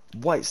panes,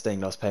 white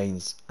stained glass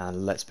panes,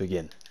 and let's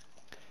begin.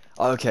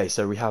 Okay,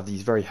 so we have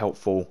these very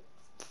helpful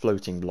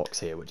floating blocks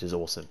here, which is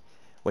awesome.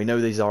 We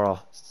know these are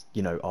our,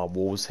 our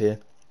walls here,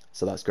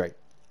 so that's great.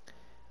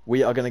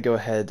 We are going to go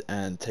ahead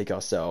and take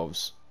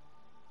ourselves.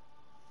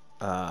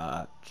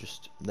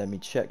 Just let me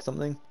check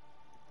something.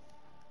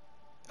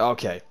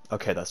 Okay,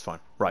 that's fine.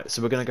 Right,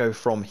 so we're going to go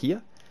from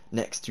here,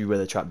 next to where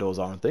the trapdoors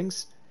are and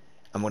things.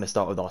 I'm going to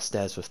start with our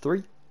stairs for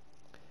 3.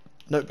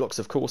 Note blocks,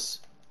 of course,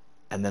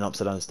 and then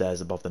upside down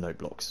stairs above the note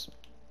blocks.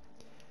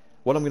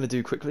 What I'm going to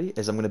do quickly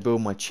is I'm going to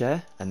build my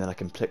chair, and then I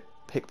can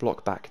pick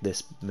block back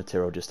this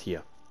material just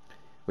here,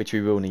 which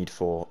we will need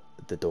for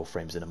the door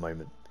frames in a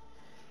moment.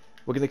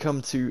 We're going to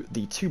come to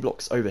the 2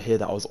 blocks over here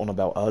that I was on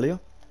about earlier.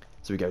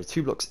 So we go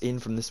 2 blocks in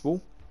from this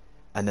wall,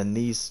 and then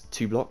these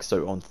 2 blocks,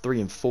 so on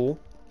 3 and 4,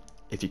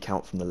 if you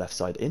count from the left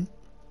side in,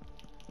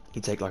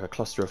 you take like a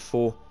cluster of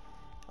 4,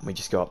 and we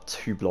just go up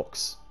 2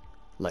 blocks,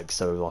 like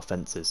so with our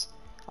fences.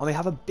 And we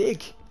have a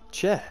big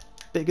chair,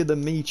 bigger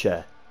than me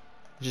chair,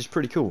 which is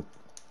pretty cool.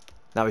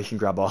 Now we can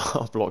grab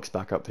our blocks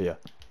back up here.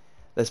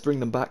 Let's bring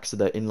them back so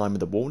they're in line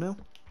with the wall now,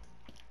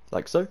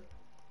 like so.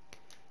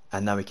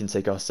 And now we can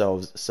take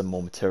ourselves some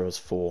more materials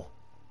for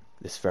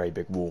this very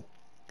big wall.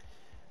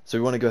 So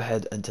we want to go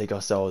ahead and take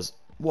ourselves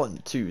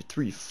 1, 2,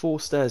 3, 4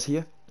 stairs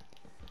here,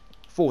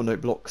 4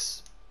 note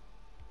blocks,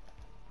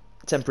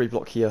 temporary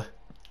block here,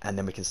 and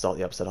then we can start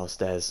the upside down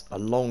stairs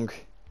along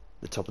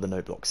the top of the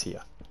note blocks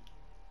here.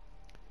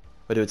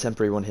 We'll do a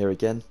temporary one here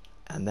again,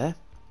 and there.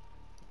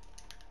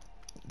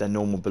 Then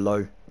normal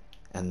below,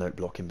 and note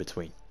block in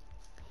between.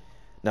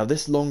 Now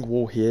this long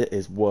wall here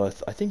is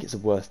worth, I think it's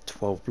worth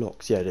 12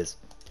 blocks. Yeah, it is.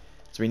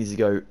 So we need to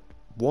go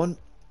 1,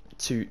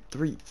 2,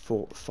 3,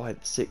 4, 5,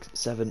 6,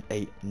 7,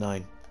 8,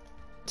 9,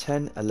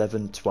 10,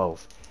 11,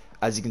 12.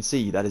 As you can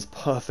see, that is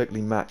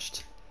perfectly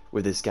matched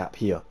with this gap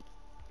here.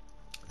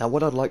 Now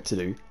what I'd like to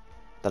do,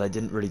 that I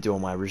didn't really do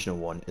on my original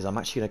one, is I'm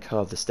actually going to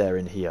curve the stair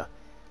in here,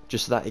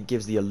 just so that it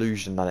gives the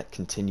illusion that it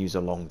continues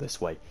along this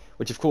way.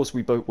 Which of course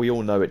we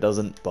all know it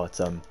doesn't, but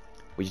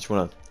we just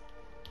want to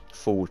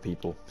fool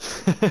people.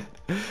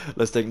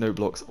 Let's take note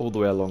blocks all the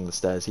way along the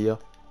stairs here.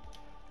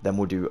 Then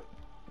we'll do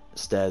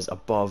stairs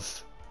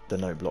above the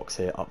note blocks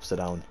here, upside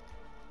down,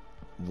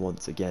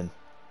 once again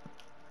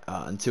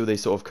until they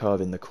sort of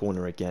curve in the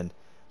corner again.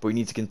 But we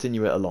need to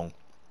continue it along.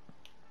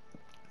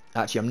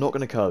 Actually, I'm not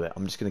going to curve it.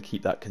 I'm just going to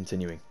keep that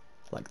continuing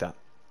like that,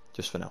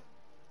 just for now.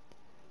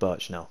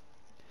 Birch now.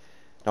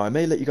 Now, I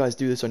may let you guys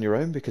do this on your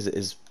own because it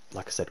is,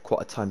 like I said,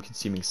 quite a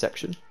time-consuming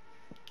section.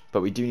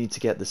 But we do need to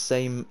get the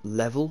same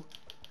level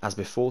as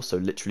before, so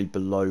literally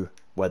below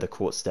where the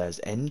quartz stairs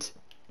end.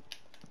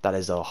 That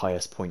is our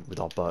highest point with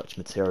our birch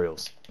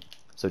materials.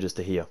 So just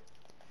to here.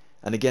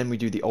 And again, we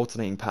do the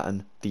alternating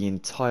pattern the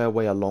entire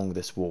way along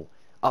this wall,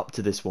 up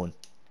to this one,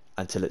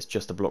 until it's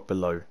just a block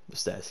below the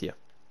stairs here.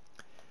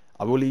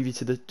 I will leave you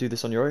to do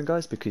this on your own,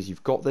 guys, because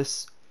you've got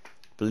this.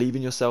 Believe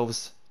in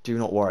yourselves, do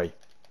not worry.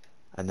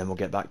 And then we'll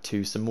get back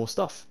to some more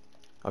stuff.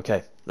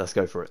 Okay, let's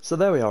go for it. So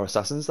there we are,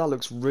 Assassins. That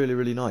looks really,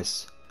 really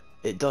nice.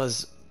 It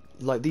does,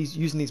 like,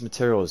 using these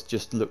materials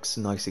just looks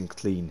nice and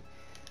clean.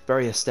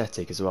 Very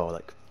aesthetic as well.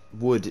 Like,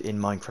 wood in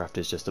Minecraft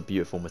is just a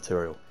beautiful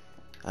material.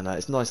 And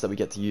it's nice that we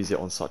get to use it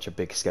on such a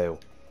big scale,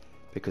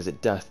 because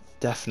it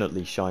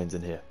definitely shines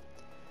in here.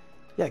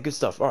 Yeah, good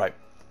stuff. Alright,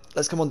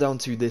 let's come on down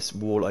to this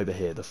wall over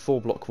here, the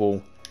 4-block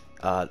wall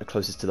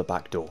closest to the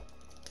back door.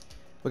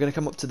 We're going to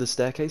come up to the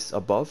staircase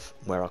above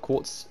where our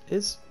quartz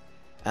is,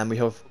 and we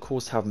of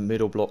course have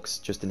middle blocks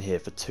just in here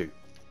for 2.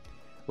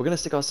 We're going to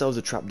stick ourselves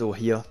a trapdoor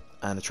here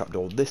and a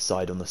trapdoor this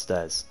side on the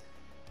stairs.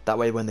 That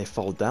way when they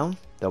fold down,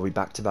 they'll be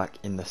back to back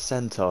in the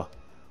center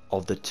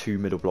of the 2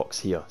 middle blocks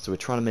here. So we're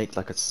trying to make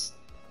like a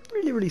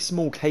really, really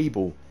small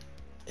cable,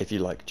 if you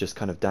like, just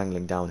kind of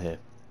dangling down here.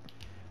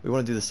 We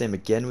want to do the same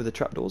again with the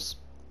trapdoors,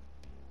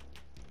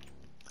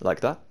 like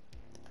that.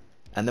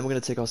 And then we're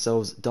going to take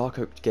ourselves dark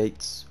oak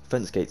gates,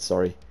 fence gates,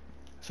 sorry,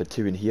 for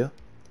 2 in here,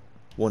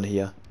 1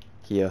 here,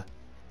 here,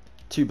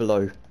 2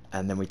 below,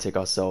 and then we take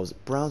ourselves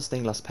brown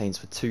stained glass panes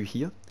for 2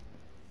 here,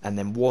 and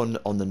then 1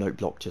 on the note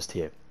block just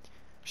here.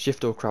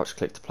 Shift or crouch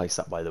click to place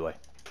that, by the way.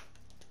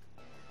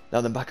 Now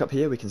then, back up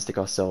here we can stick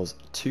ourselves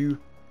 2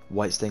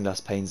 white stained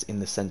glass panes in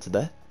the center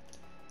there,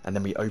 and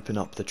then we open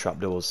up the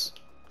trapdoors,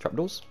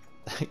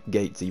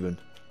 gates even,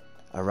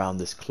 around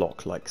this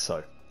clock like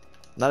so.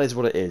 And that is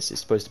what it is. It's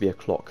supposed to be a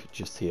clock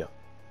just here.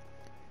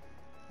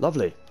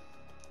 Lovely.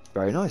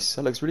 Very nice.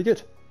 That looks really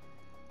good.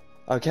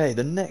 Okay,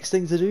 the next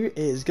thing to do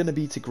is going to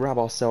be to grab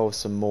ourselves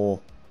some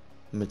more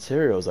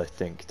materials, I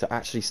think, to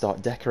actually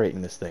start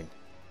decorating this thing.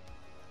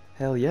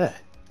 Hell yeah.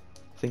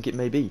 I think it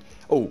may be.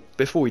 Oh,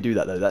 before we do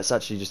that though, let's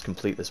actually just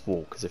complete this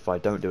wall, because if I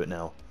don't do it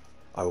now,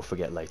 I will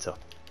forget later.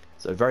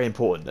 So very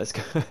important. Let's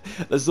go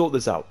let's sort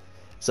this out.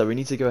 So we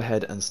need to go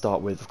ahead and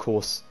start with, of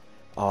course,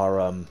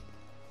 our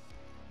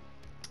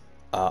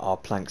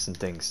planks and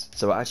things.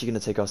 So we're actually going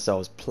to take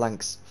ourselves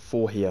planks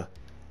for here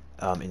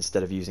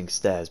instead of using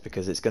stairs,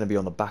 because it's going to be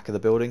on the back of the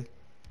building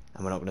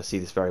and we're not going to see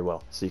this very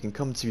well. So you can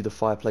come to the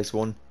fireplace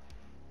one,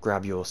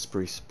 grab your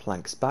spruce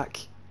planks back,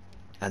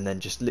 and then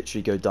just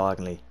literally go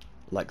diagonally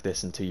like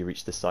this until you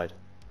reach this side.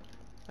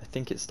 I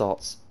think it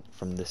starts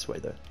from this way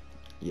though.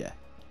 Yeah.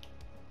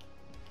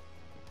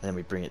 And then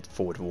we bring it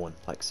forward 1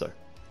 like so.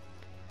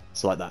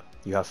 So like that.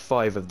 You have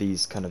 5 of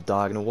these kind of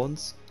diagonal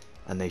ones,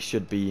 and they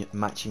should be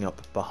matching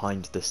up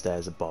behind the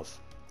stairs above.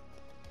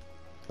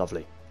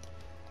 Lovely.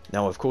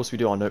 Now of course we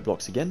do our note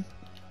blocks again,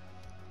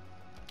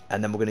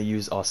 and then we're going to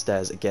use our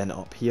stairs again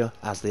up here,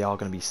 as they are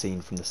going to be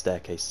seen from the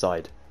staircase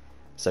side.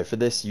 So for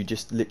this you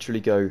just literally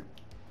go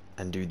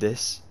and do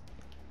this,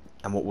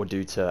 and what we'll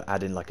do to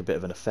add in like a bit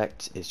of an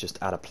effect is just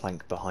add a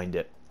plank behind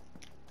it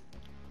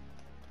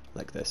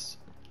like this,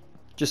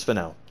 just for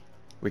now.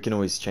 We can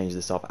always change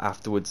this up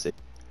afterwards.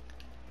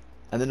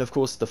 And then of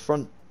course the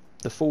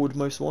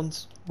forwardmost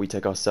ones, we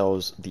take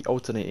ourselves the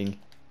alternating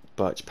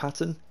birch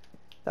pattern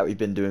that we've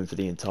been doing for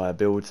the entire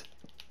build,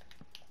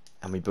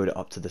 and we build it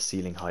up to the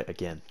ceiling height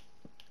again.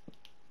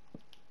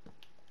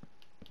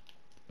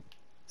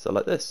 So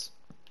like this.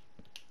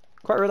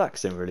 Quite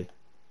relaxing really.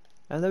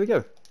 And there we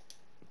go.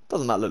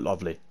 Doesn't that look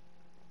lovely?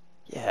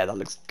 Yeah, that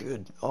looks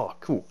good. Oh,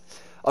 cool.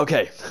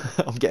 Okay,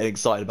 I'm getting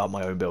excited about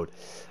my own build.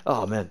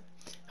 Oh man,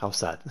 how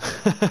sad.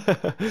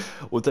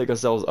 We'll take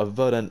ourselves a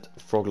verdant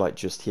frog light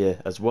just here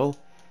as well,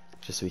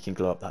 just so we can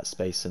glow up that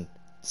space and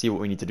see what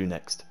we need to do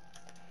next.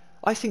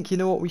 I think, you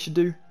know what we should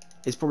do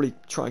is probably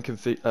try and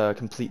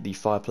complete the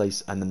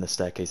fireplace and then the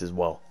staircase as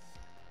well.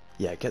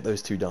 Yeah, get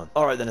those 2 done.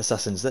 Alright then,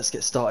 Assassins, let's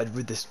get started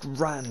with this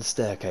grand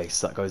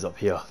staircase that goes up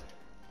here.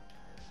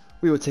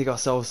 We will take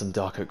ourselves some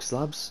dark oak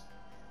slabs,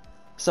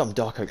 some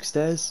dark oak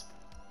stairs,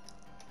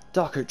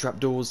 dark oak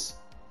trapdoors,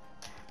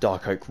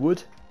 dark oak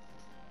wood,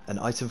 an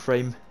item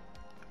frame,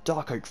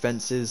 dark oak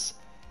fences,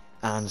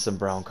 and some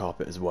brown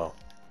carpet as well.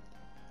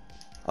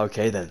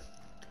 Okay then.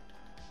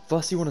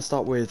 First you want to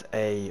start with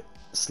a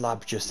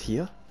slab just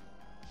here.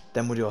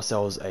 Then we'll do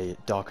ourselves a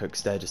dark oak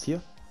stair just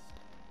here.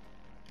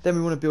 Then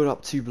we want to build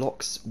up 2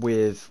 blocks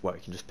with, well,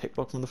 you can just pick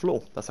block from the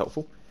floor, that's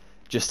helpful.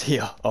 Just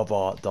here of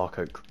our dark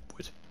oak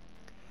wood.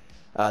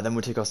 Then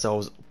we'll take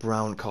ourselves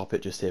brown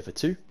carpet just here for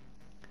 2.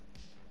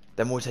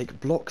 Then we'll take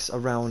blocks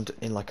around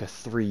in like a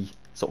 3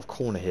 sort of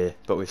corner here,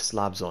 but with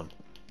slabs on.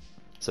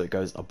 So it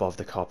goes above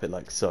the carpet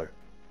like so.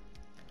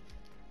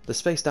 The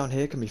space down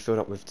here can be filled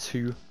up with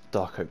 2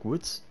 dark oak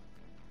woods,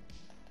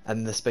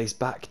 and the space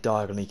back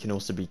diagonally can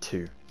also be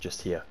 2,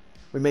 just here.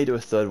 We may do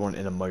a third one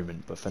in a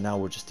moment, but for now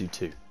we'll just do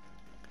 2.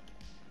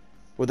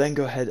 We'll then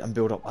go ahead and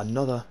build up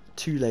another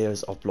 2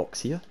 layers of blocks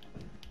here,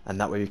 and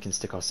that way we can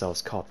stick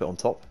ourselves carpet on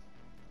top.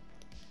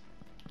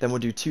 Then we'll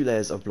do 2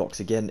 layers of blocks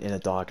again in a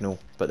diagonal,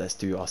 but let's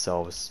do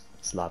ourselves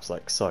slabs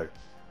like so.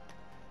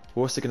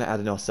 We're also going to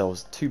add in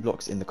ourselves 2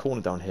 blocks in the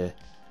corner down here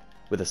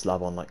with a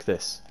slab on like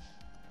this.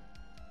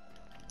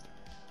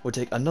 We'll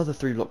take another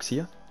 3 blocks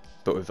here,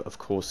 but with of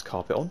course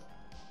carpet on.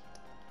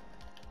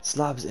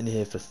 Slabs in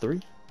here for 3.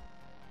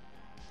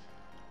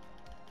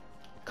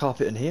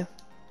 Carpet in here.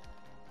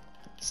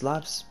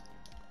 Slabs.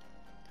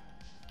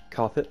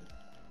 Carpet.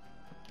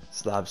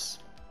 Slabs.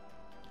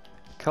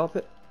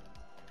 Carpet.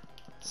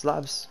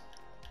 Slabs.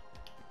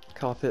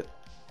 Carpet.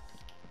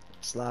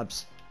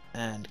 Slabs.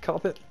 And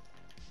carpet.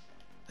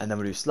 And then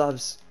we'll do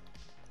slabs.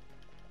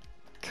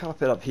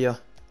 Carpet up here.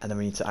 And then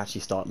we need to actually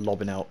start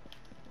lobbing out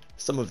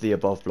some of the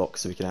above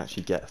blocks so we can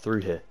actually get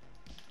through here.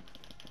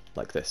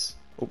 Like this.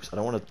 Oops, I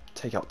don't want to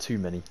take out too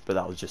many, but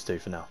that will just do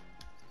for now.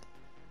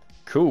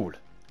 Cool.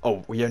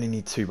 Oh, we only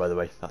need 2, by the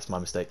way. That's my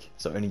mistake.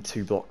 So only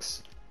 2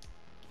 blocks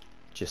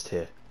just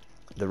here.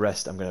 The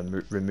rest I'm going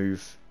to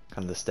remove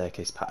kind of the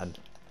staircase pattern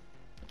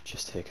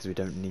just here because we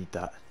don't need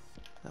that.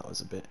 That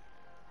was a bit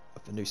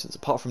of a nuisance.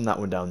 Apart from that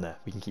one down there,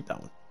 we can keep that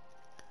one.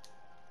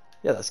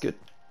 Yeah, that's good.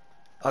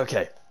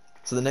 Okay,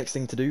 so the next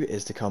thing to do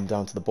is to come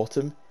down to the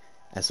bottom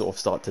and sort of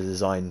start to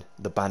design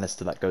the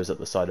banister that goes up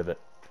the side of it.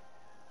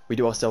 We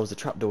do ourselves a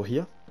trapdoor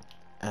here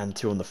and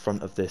 2 on the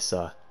front of this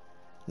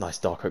nice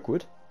dark oak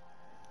wood.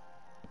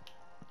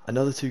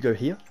 Another 2 go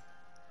here.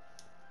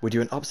 We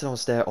do an upside down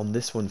stair on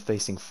this one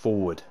facing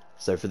forward.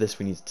 So for this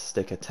we need to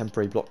stick a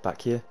temporary block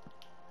back here.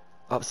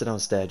 Upside down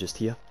stair just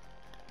here.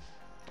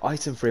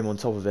 Item frame on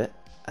top of it.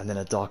 And then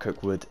a dark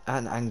oak wood at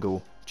an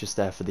angle just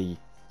there for the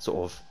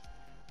sort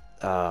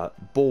of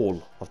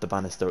ball of the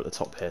banister at the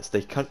top here. So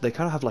they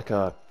kind of have like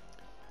a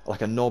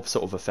knob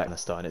sort of effect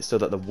banister, and it's so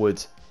that the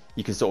wood,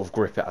 you can sort of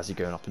grip it as you're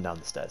going up and down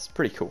the stairs.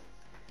 Pretty cool.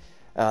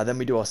 Then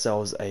we do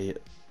ourselves I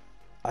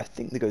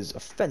think there goes a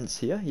fence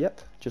here,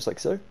 yep, just like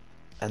so.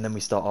 And then we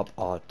start up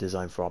our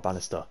design for our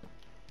banister.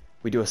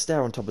 We do a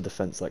stair on top of the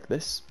fence like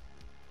this.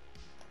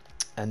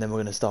 And then we're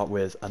going to start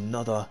with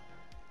another,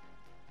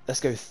 let's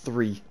go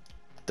 3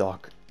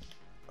 dark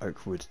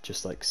oak wood,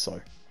 just like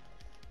so.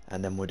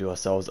 And then we'll do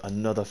ourselves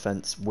another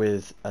fence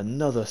with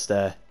another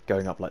stair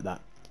going up like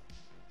that.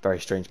 Very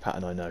strange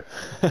pattern, I know,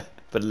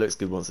 but it looks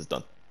good once it's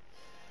done.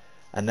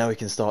 And now we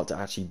can start to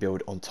actually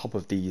build on top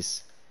of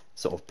these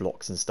sort of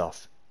blocks and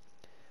stuff.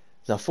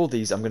 Now for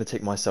these, I'm going to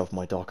take myself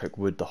my dark oak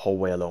wood the whole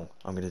way along.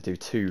 I'm going to do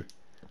 2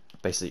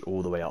 basically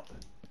all the way up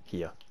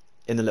here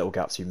in the little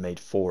gaps we've made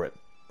for it,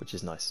 which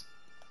is nice.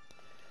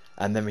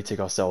 And then we take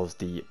ourselves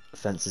the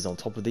fences on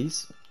top of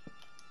these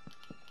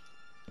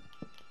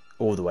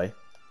all the way.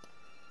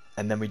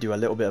 And then we do a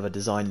little bit of a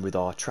design with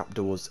our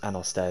trapdoors and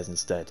our stairs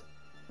instead.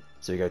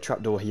 So we go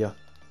trapdoor here,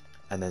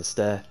 and then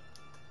stair,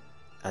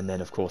 and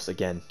then of course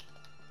again,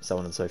 so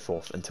on and so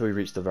forth, until we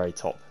reach the very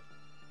top.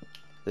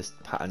 This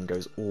pattern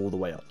goes all the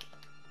way up.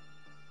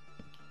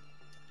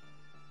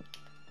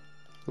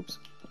 Oops.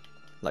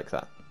 Like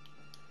that.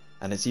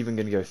 And it's even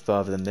going to go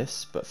further than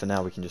this, but for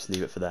now we can just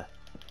leave it for there.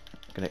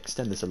 I'm going to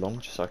extend this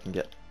along just so I can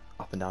get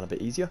up and down a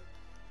bit easier.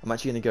 I'm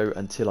actually going to go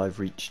until I've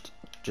reached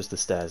just the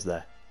stairs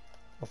there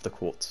of the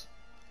quartz.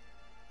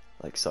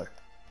 Like so.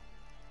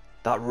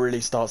 That really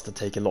starts to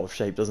take a lot of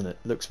shape, doesn't it?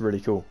 Looks really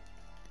cool.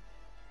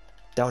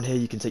 Down here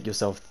you can take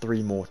yourself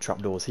 3 more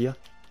trapdoors here.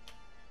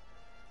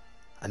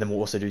 And then we'll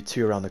also do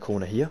 2 around the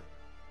corner here.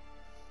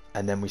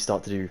 And then we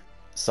start to do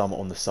some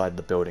on the side of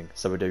the building.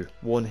 So we'll do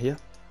 1 here,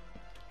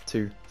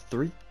 2,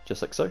 3,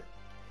 just like so.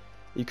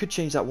 You could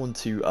change that one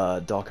to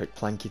dark oak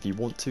plank if you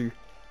want to,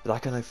 but I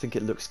kind of think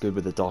it looks good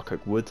with the dark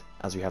oak wood,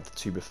 as we have the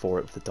 2 before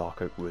it with the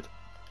dark oak wood.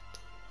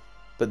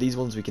 But these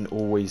ones we can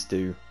always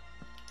do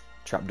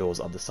trapdoors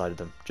up the side of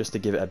them, just to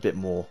give it a bit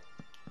more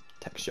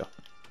texture.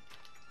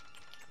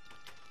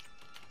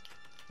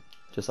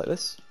 Just like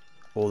this,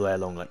 all the way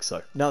along like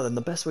so. Now then,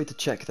 the best way to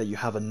check that you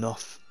have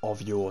enough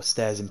of your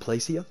stairs in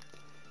place here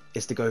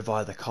is to go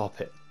via the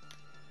carpet.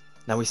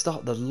 Now we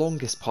start the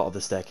longest part of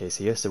the staircase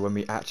here, so when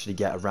we actually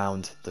get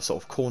around the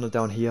sort of corner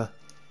down here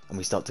and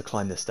we start to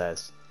climb the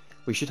stairs,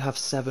 we should have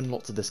 7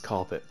 lots of this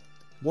carpet.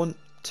 1,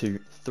 2,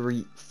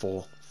 3,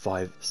 4,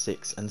 5,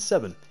 6 and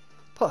 7.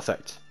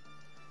 Perfect.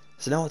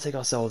 So now we'll take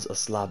ourselves a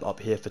slab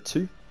up here for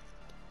 2,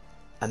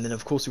 and then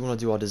of course we want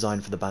to do our design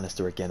for the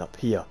banister again up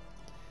here.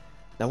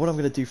 Now what I'm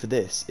going to do for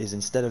this is,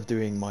 instead of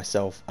doing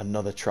myself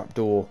another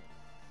trapdoor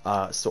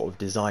sort of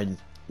design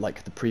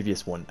like the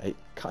previous one, it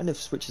kind of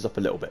switches up a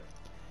little bit.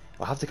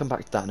 I'll have to come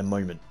back to that in a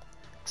moment.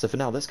 So for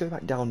now, let's go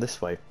back down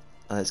this way,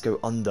 and let's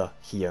go under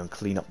here and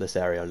clean up this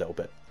area a little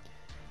bit.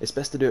 It's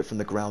best to do it from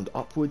the ground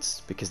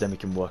upwards, because then we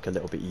can work a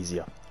little bit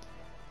easier.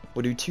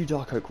 We'll do 2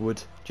 dark oak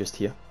wood just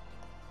here.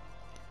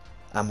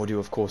 And we'll do,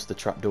 of course, the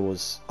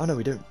trapdoors. Oh no,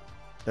 we don't.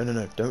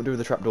 No, don't do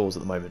the trapdoors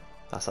at the moment.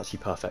 That's actually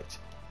perfect.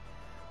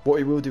 What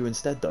we will do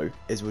instead though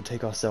is we'll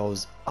take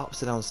ourselves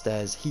upside down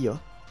stairs here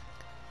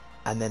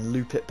and then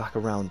loop it back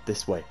around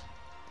this way.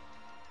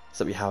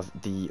 So we have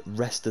the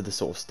rest of the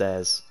sort of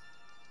stairs.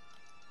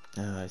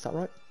 Is that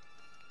right?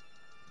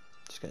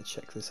 Just going to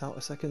check this out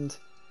a second.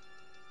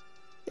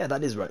 Yeah,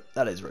 that is right.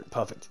 That is right.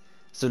 Perfect.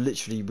 So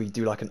literally we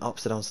do like an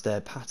upside down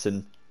stair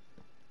pattern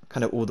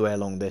kind of all the way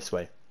along this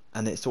way.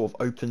 And it sort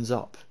of opens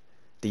up.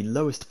 The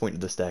lowest point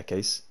of the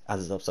staircase,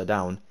 as it's upside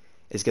down,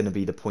 is going to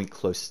be the point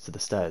closest to the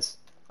stairs.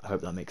 I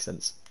hope that makes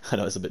sense. I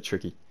know it's a bit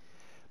tricky.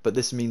 But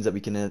this means that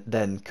we can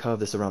then curve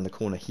this around the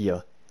corner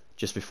here,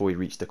 just before we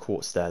reach the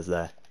quartz stairs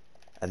there,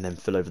 and then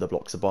fill over the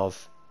blocks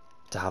above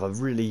to have a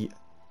really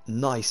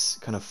nice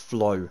kind of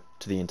flow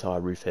to the entire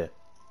roof here.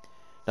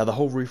 Now the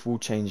whole roof will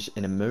change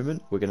in a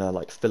moment. We're going to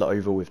like fill it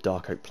over with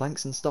dark oak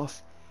planks and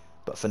stuff,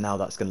 but for now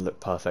that's going to look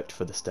perfect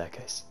for the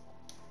staircase.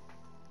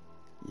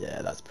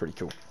 Yeah, that's pretty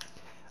cool.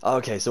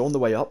 Okay, so on the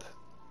way up,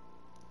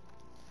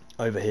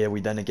 over here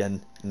we then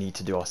again need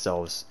to do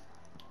ourselves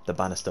the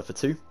banister for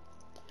 2,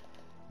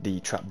 the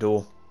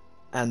trapdoor,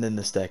 and then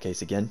the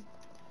staircase again.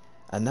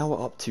 And now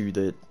we're up to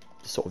the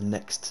sort of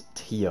next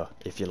tier,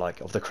 if you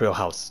like, of the Creel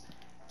house.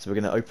 So we're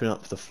going to open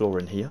up the floor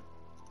in here.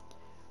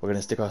 We're going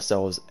to stick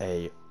ourselves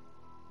a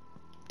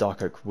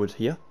dark oak wood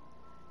here,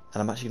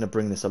 and I'm actually going to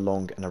bring this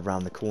along and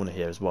around the corner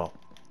here as well,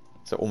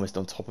 so almost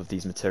on top of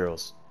these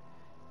materials.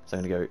 So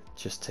I'm going to go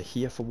just to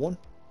here for one,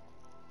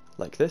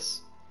 like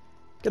this.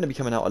 Going to be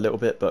coming out a little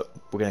bit, but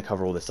we're going to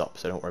cover all this up,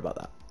 so don't worry about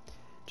that.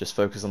 Just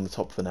focus on the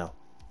top for now.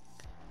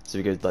 So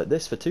we go like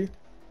this for 2,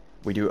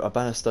 we do a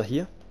banister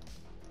here,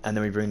 and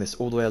then we bring this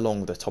all the way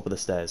along the top of the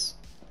stairs,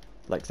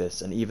 like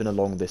this, and even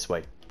along this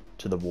way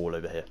to the wall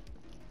over here,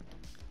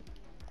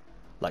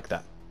 like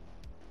that.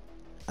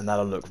 And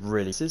that'll look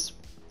really nice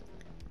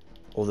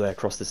all the way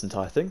across this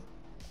entire thing,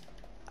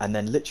 and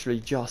then literally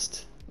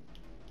just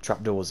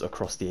trapdoors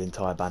across the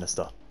entire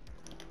banister,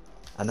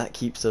 and that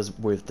keeps us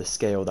with the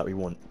scale that we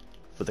want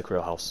for the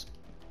Creel house,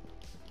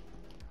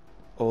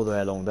 all the way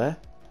along there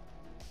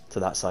to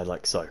that side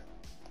like so.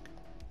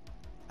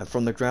 And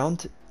from the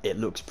ground it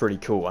looks pretty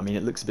cool. I mean,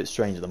 it looks a bit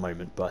strange at the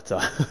moment, but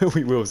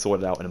we will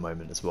sort it out in a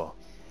moment as well.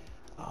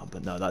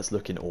 But no, that's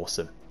looking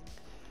awesome.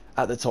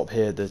 At the top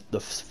here, the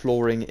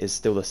flooring is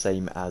still the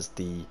same as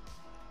the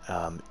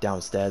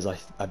downstairs,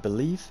 I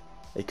believe.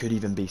 It could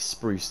even be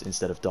spruce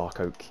instead of dark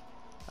oak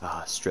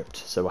stripped,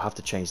 so we'll have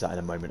to change that in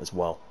a moment as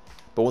well.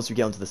 But once we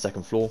get onto the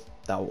second floor,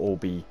 that will all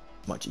be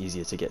much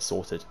easier to get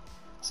sorted.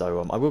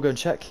 So I will go and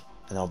check,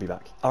 and I'll be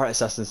back. Alright,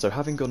 Assassins, so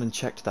having gone and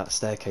checked that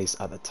staircase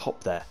at the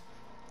top there,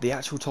 the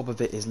actual top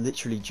of it is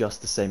literally just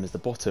the same as the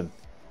bottom.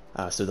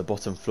 So the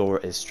bottom floor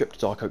is stripped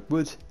dark oak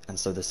wood, and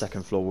so the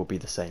second floor will be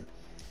the same,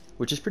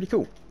 which is pretty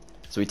cool.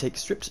 So we take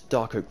stripped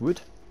dark oak wood,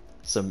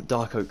 some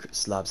dark oak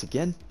slabs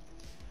again,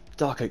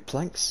 dark oak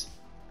planks,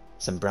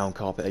 some brown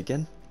carpet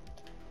again,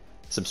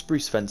 some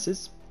spruce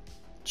fences,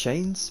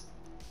 chains,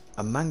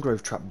 a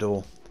mangrove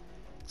trapdoor,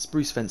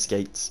 spruce fence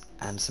gates,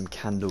 and some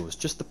candles.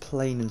 Just the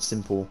plain and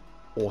simple,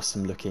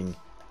 awesome looking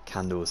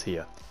candles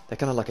here. They're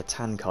kind of like a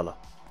tan colour,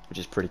 which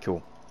is pretty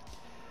cool.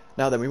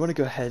 Now then, we want to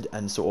go ahead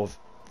and sort of,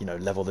 you know,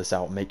 level this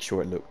out, make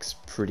sure it looks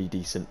pretty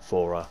decent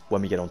for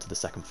when we get onto the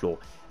second floor,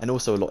 and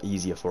also a lot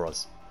easier for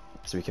us.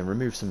 So we can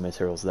remove some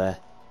materials there.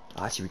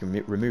 Actually, we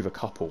can remove a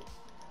couple.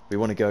 We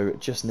want to go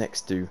just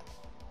next to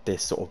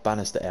this sort of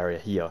banister area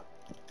here,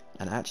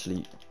 and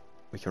actually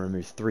we can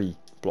remove 3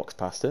 blocks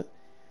past it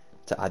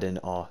to add in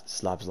our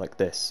slabs like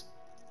this,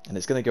 and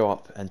it's going to go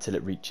up until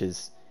it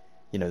reaches,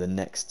 you know, the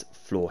next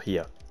floor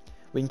here.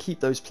 We can keep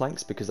those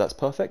planks because that's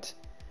perfect,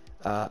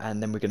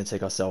 and then we're going to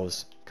take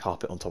ourselves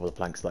carpet on top of the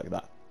planks like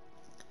that,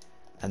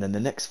 and then the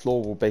next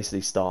floor will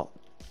basically start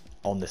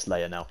on this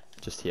layer now,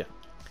 just here.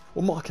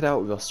 We'll mark it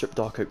out with our stripped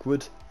dark oak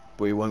wood,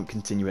 but we won't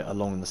continue it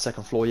along the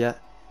second floor yet,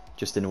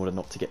 just in order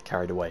not to get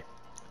carried away.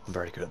 I'm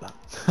very good at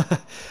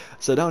that.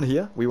 So down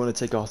here, we want to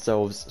take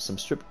ourselves some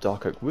stripped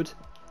dark oak wood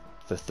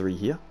for 3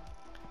 here,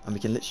 and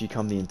we can literally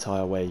come the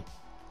entire way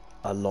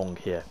along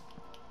here,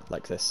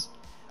 like this.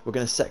 We're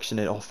going to section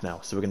it off now,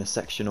 so we're going to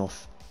section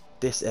off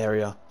this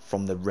area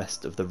from the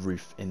rest of the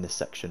roof in this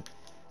section.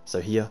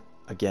 So here,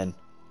 again,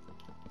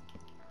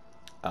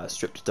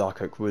 stripped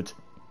dark oak wood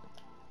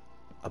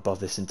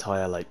above this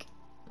entire like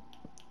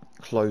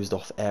closed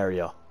off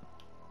area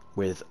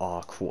with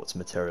our quartz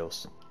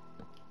materials.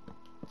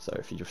 So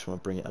if you just want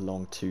to bring it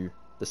along to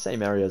the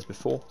same area as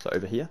before, so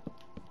over here,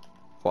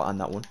 and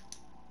that one,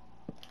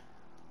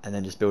 and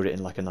then just build it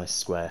in like a nice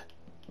square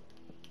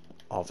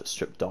of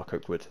stripped dark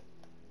oak wood,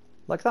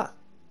 like that.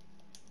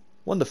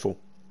 Wonderful,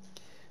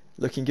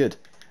 looking good.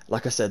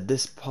 Like I said,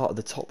 this part of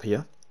the top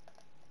here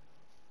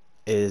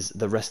is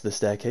the rest of the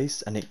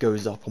staircase, and it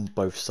goes up on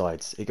both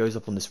sides. It goes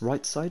up on this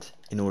right side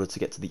in order to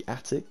get to the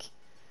attic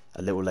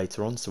a little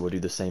later on, so we'll do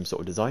the same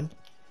sort of design,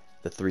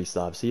 the 3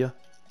 slabs here,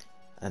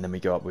 and then we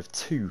go up with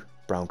 2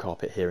 brown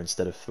carpet here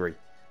instead of 3.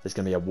 There's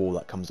going to be a wall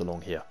that comes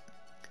along here.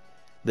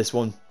 This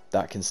one,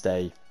 that can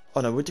stay,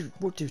 oh no,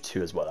 we'll do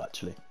 2 as well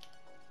actually,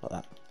 like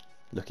that.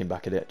 Looking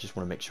back at it, just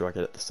want to make sure I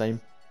get it the same.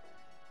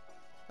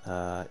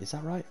 Is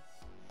that right?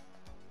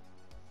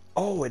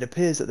 Oh, it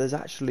appears that there's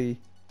actually...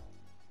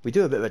 We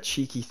do a bit of a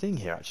cheeky thing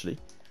here, actually.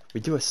 We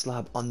do a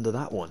slab under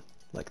that one,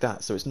 like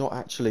that. So it's not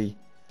actually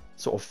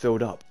sort of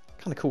filled up.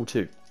 Kind of cool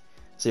too.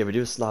 So yeah, we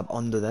do a slab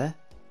under there,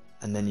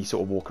 and then you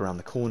sort of walk around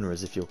the corner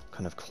as if you're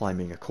kind of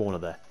climbing a corner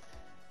there,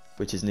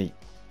 which is neat.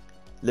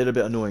 A little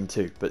bit annoying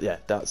too, but yeah,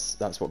 that's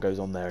what goes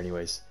on there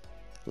anyways,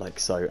 like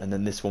so. And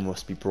then this one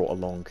must be brought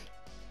along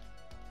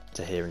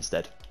to here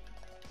instead,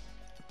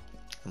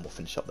 and we'll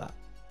finish up that,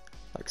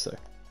 like so.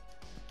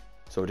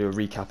 So we'll do a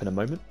recap in a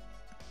moment.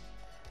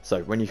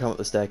 So when you come up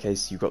the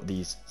staircase, you've got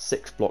these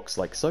 6 blocks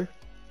like so.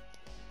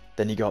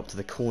 Then you go up to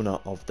the corner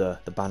of the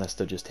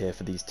banister just here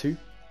for these 2,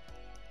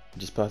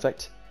 which is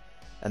perfect.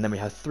 And then we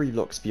have 3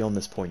 blocks beyond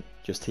this point,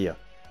 just here.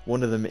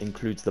 One of them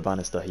includes the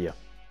banister here.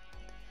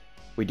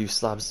 We do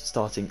slabs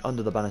starting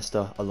under the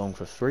banister along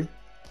for 3.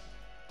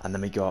 And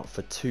then we go up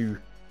for 2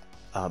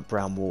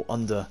 brown wall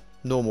under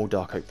normal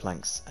dark oak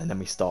planks. And then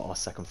we start our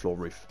 2nd floor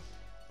roof.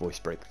 Voice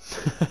break.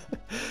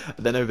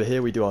 Then over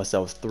here we do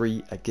ourselves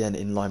 3, again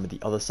in line with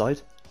the other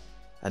side.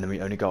 And then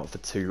we only go up for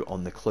 2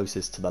 on the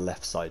closest to the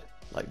left side,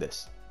 like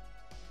this.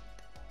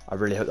 I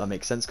really hope that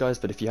makes sense, guys,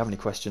 but if you have any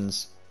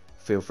questions,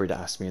 feel free to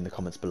ask me in the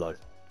comments below.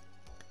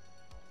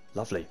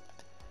 Lovely.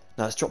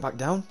 Now let's drop back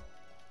down,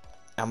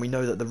 and we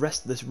know that the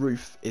rest of this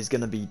roof is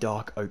going to be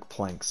dark oak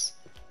planks.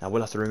 Now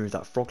we'll have to remove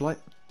that frog light.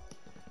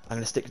 I'm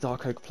going to stick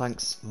dark oak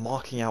planks,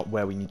 marking out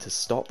where we need to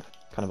stop,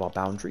 kind of our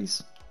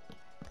boundaries,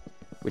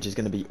 which is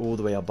going to be all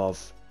the way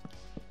above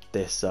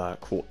this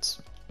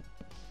quartz.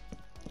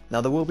 Now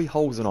there will be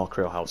holes in our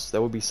Creel house.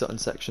 There will be certain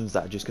sections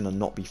that are just going to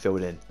not be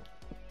filled in.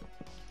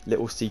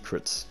 Little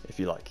secrets, if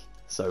you like.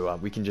 So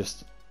we can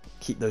just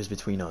keep those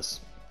between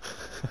us.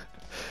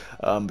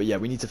 But yeah,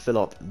 we need to fill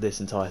up this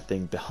entire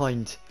thing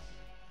behind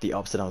the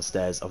upside down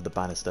stairs of the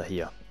banister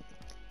here.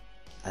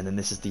 And then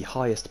this is the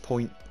highest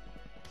point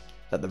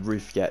that the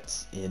roof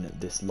gets in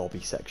this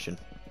lobby section.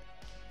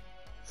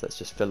 So let's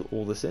just fill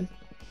all this in.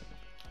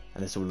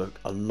 And this will look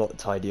a lot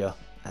tidier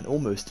and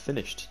almost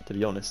finished, to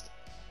be honest,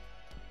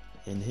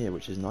 in here,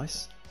 which is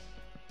nice.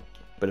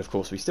 But of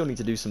course we still need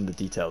to do some of the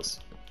details.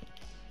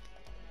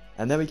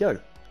 And there we go.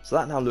 So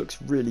that now looks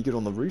really good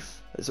on the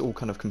roof. It's all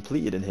kind of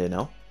completed in here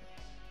now,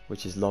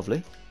 which is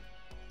lovely.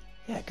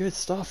 Yeah, good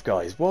stuff,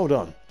 guys. Well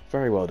done.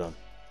 Very well done.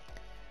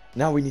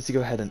 Now we need to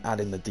go ahead and add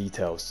in the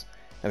details.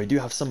 Now we do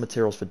have some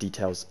materials for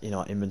details in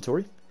our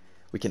inventory.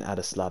 We can add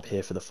a slab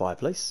here for the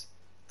fireplace,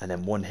 and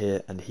then one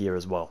here and here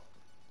as well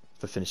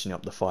for finishing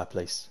up the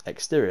fireplace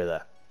exterior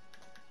there.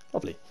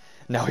 Lovely.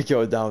 Now we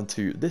go down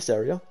to this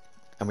area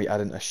and we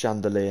add in a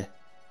chandelier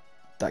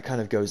that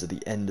kind of goes at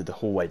the end of the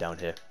hallway down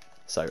here.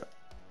 So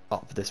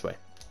up this way.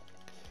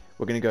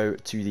 We're going to go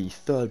to the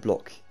 3rd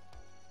block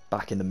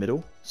back in the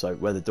middle. So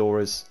where the door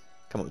is,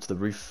 come up to the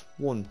roof.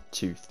 1,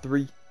 2,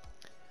 3.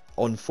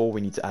 On 4 we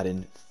need to add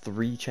in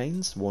 3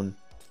 chains. 1,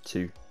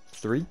 2,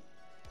 3.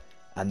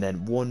 And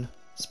then 1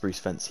 spruce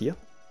fence here.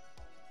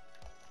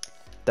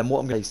 Then what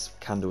I'm going to place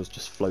candles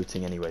just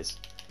floating anyways.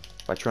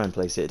 If I try and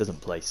place it, it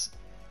doesn't place.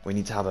 We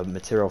need to have a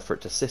material for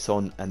it to sit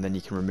on, and then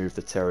you can remove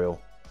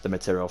the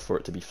material for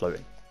it to be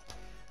floating.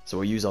 So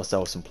we'll use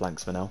ourselves some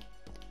planks for now,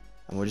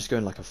 and we'll just go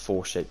in like a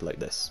 4 shape like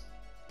this.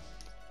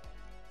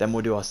 Then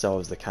we'll do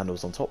ourselves the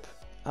candles on top.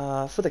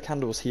 For the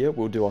candles here,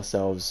 we'll do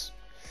ourselves,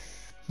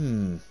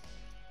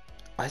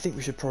 I think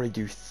we should probably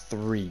do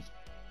 3,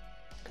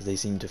 because they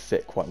seem to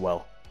fit quite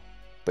well.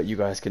 But you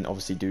guys can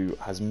obviously do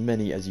as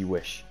many as you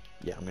wish.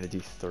 Yeah, I'm going to do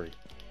 3.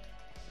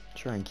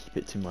 Try and keep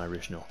it to my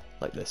original,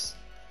 like this.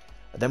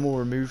 Then we'll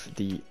remove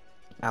the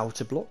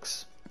outer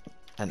blocks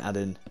and add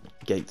in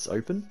gates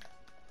open,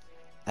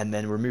 and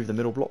then remove the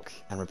middle block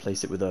and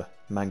replace it with a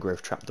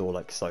mangrove trapdoor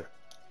like so.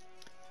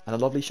 And a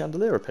lovely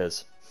chandelier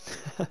appears.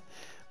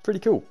 Pretty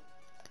cool.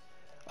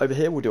 Over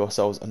here we'll do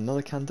ourselves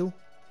another candle.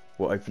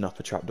 We'll open up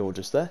a trapdoor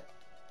just there.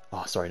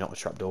 Oh, sorry, not a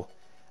trapdoor,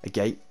 a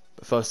gate.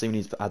 But first thing we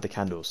need to add the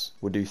candles.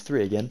 We'll do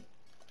 3 again,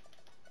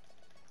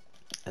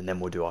 and then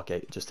we'll do our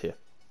gate just here.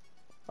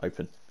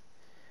 Open.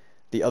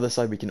 The other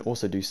side we can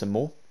also do some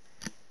more.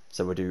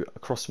 So we'll do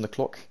across from the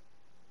clock,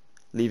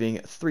 leaving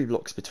 3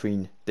 blocks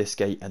between this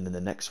gate and then the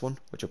next one,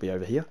 which will be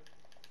over here.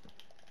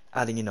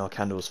 Adding in our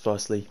candles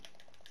firstly,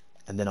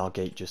 and then our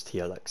gate just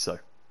here like so.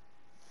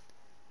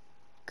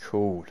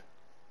 Cool.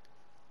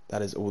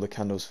 That is all the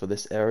candles for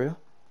this area,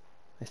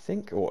 I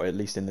think, or at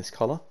least in this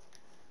colour.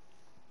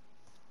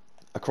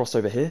 Across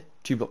over here,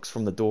 2 blocks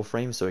from the door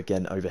frame, so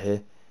again over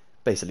here,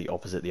 basically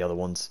opposite the other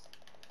ones.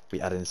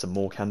 We add in some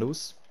more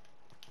candles.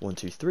 1,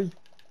 2, 3.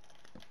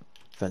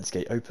 Fence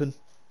gate open.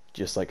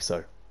 Just like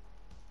so.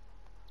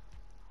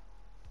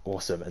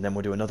 Awesome. And then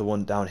we'll do another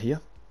one down here.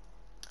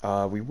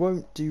 We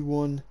won't do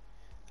one.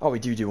 Oh, we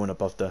do one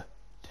above the.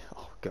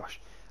 Oh gosh,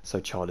 so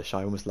childish.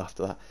 I almost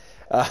laughed at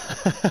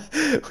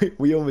that.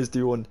 We almost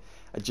do one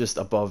just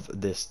above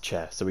this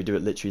chair. So we do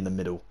it literally in the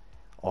middle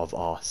of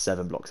our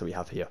 7 blocks that we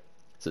have here.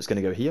 So it's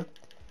going to go here.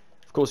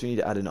 Of course, we need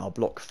to add in our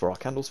block for our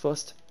candles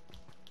first,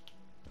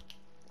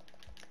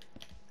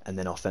 and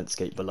then our fence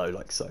gate below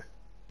like so.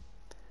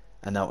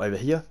 And now over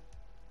here,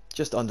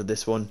 just under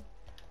this one,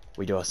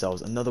 we do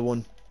ourselves another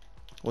one,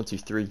 1, 2,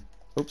 3.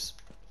 Oops,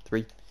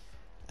 3.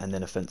 And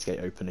then a fence gate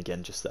open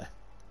again just there.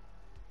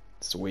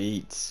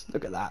 Sweet.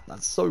 Look at that.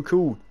 That's so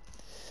cool.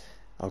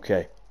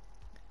 Okay.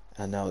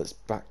 And now let's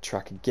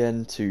backtrack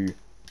again to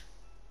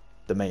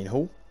the main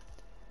hall.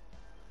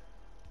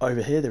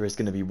 Over here there is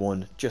going to be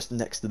one just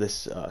next to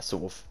this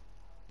sort of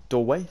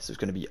doorway. So it's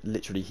going to be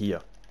literally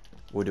here.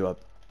 We'll do a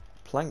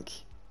plank.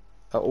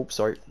 Oh,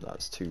 sorry.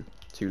 That's too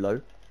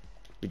low.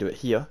 We do it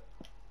here.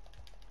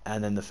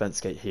 And then the fence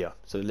gate here.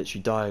 So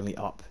literally diagonally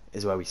up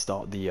is where we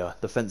start the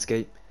fence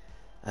gate.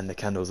 And the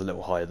candle's a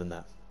little higher than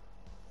that.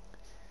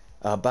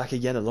 Back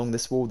again along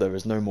this wall there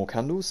is no more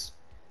candles.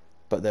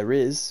 But there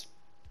is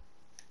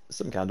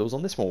some candles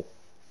on this wall.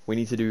 We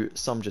need to do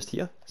some just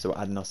here. So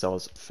we're adding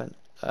ourselves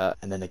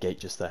and then a gate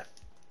just there.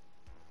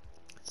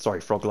 Sorry,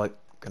 Froglight.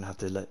 Gonna have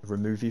to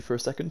remove you for a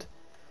second.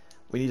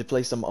 We need to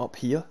place some up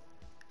here.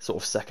 Sort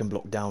of second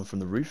block down from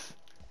the roof.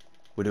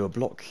 We'll do a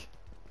block.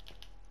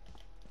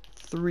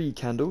 3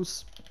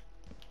 candles.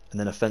 And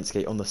then a fence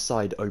gate on the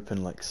side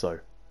open like so.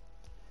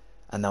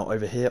 And now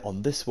over here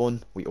on this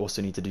one, we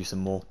also need to do some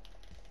more.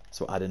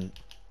 So we'll add in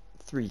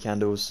 3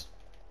 candles.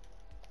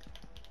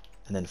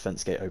 And then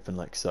fence gate open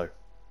like so.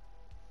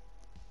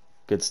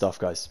 Good stuff,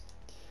 guys.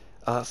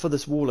 For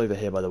this wall over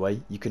here, by the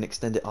way, you can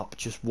extend it up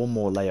just one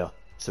more layer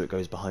so it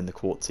goes behind the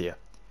quartz here.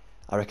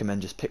 I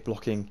recommend just pick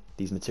blocking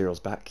these materials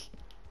back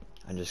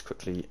and just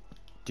quickly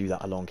do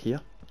that along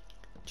here.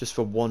 Just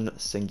for one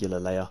singular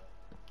layer,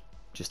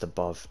 just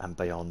above and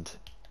beyond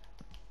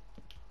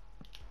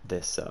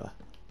this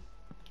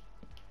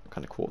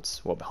kind of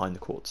quartz, well, behind the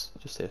quartz,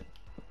 just here.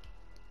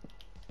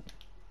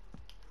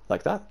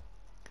 Like that.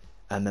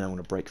 And then I'm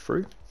going to break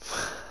through.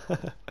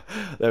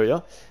 There we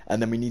are.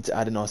 And then we need to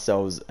add in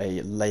ourselves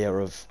a layer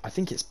of, I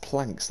think it's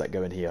planks that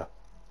go in here.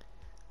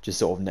 Just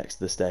sort of next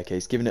to the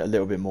staircase, giving it a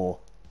little bit more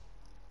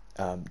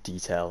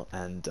detail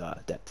and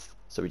depth.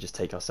 So we just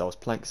take ourselves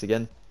planks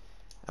again,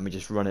 and we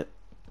just run it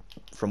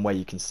from where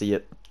you can see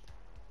it,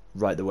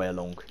 right the way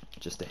along,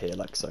 just to here,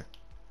 like so.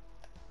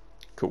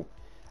 Cool.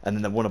 And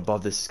then the one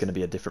above this is going to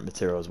be a different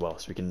material as well,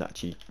 so we can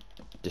actually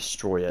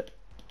destroy it.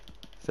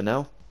 For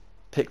now,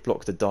 pick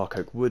block the dark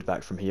oak wood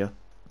back from here,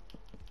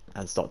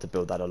 and start to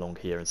build that along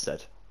here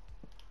instead.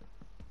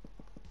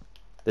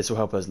 This will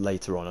help us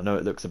later on. I know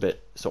it looks a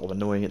bit sort of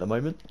annoying at the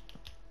moment,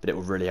 but it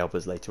will really help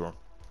us later on.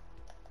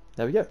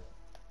 There we go.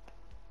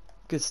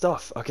 Good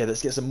stuff. Okay,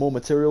 let's get some more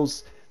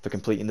materials for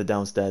completing the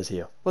downstairs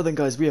here. Well then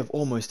guys, we have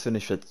almost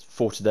finished it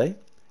for today.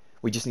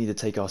 We just need to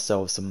take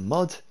ourselves some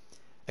mud,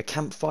 a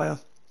campfire,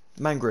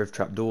 mangrove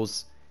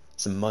trapdoors,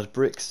 some mud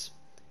bricks,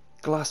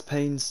 glass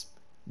panes,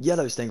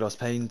 yellow stained glass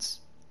panes,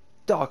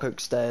 dark oak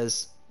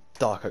stairs,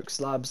 dark oak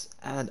slabs,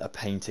 and a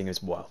painting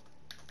as well.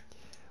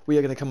 We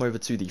are going to come over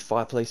to the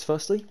fireplace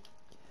firstly.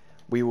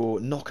 We will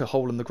knock a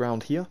hole in the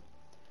ground here,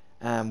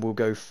 and we'll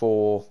go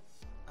for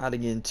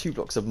adding in 2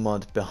 blocks of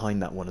mud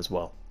behind that one as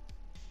well.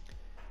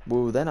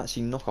 We'll then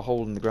actually knock a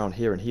hole in the ground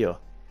here and here,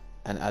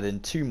 and add in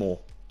 2 more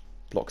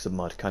blocks of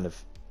mud kind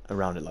of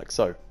around it like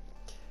so.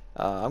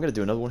 I'm going to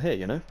do another one here,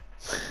 you know,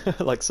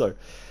 like so.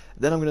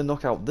 Then I'm going to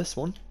knock out this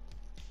one,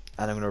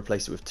 and I'm going to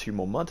replace it with 2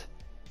 more mud,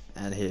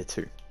 and here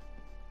too,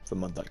 for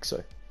mud like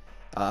so.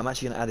 I'm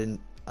actually going to add in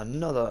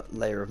another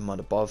layer of mud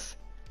above,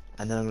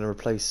 and then I'm going to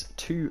replace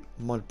 2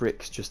 mud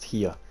bricks just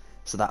here,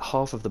 so that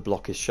half of the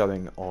block is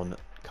showing on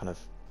kind of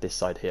this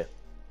side here.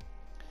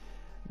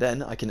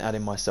 Then I can add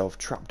in myself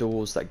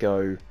trapdoors that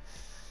go,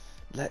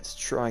 let's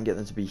try and get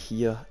them to be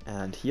here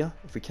and here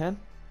if we can,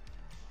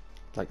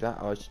 like that.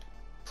 I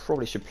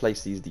probably should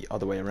place these the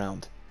other way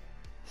around.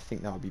 I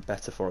think that would be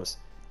better for us.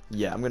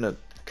 Yeah, I'm going to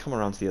come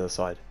around to the other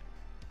side.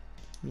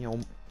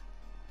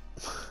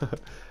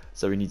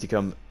 So we need to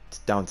come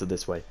down to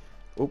this way.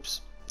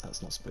 Oops,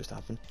 that's not supposed to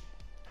happen.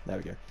 There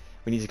we go.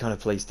 We need to kind of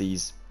place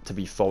these to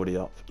be folded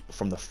up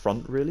from the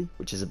front really,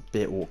 which is a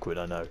bit awkward,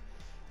 I know.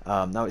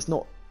 Now it's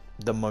not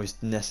the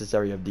most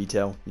necessary of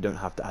detail. You don't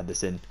have to add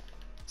this in.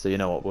 So you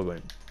know what, we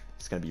won't.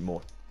 It's going to be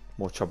more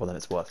trouble than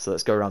it's worth. So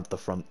let's go around to the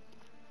front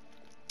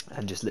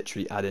and just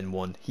literally add in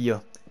one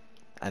here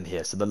and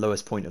here. So the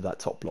lowest point of that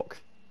top block.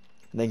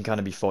 And they can kind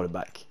of be folded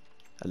back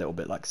a little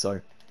bit like so.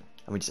 And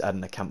we just add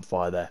in a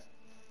campfire there.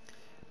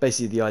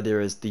 Basically the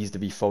idea is these to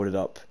be folded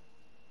up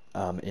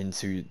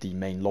into the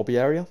main lobby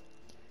area,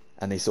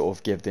 and they sort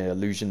of give the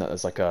illusion that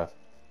there's like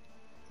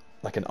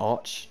an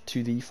arch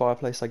to the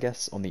fireplace, I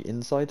guess, on the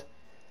inside.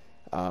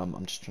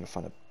 I'm just trying to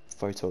find a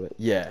photo of it.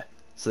 Yeah,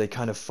 so they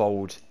kind of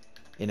fold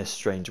in a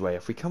strange way.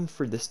 If we come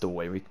through this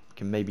doorway, we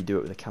can maybe do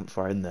it with a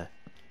campfire in there.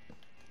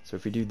 So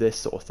if we do this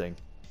sort of thing,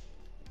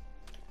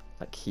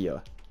 like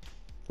here,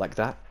 like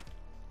that,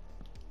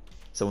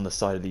 so on the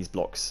side of these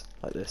blocks,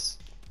 like this.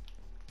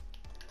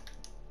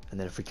 And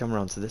then if we come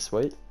around to this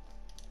way,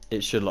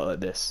 it should look like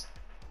this,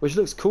 which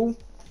looks cool,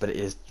 but it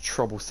is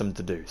troublesome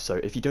to do. So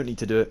if you don't need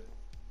to do it,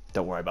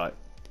 don't worry about it.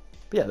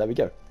 But yeah, there we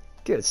go.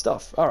 Good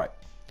stuff. All right,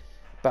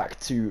 back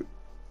to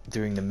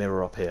doing the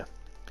mirror up here.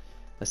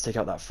 Let's take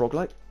out that frog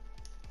light.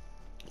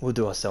 We'll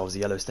do ourselves a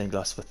yellow stained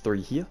glass for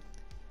 3 here,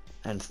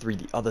 and 3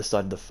 the other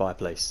side of the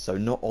fireplace. So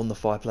not on the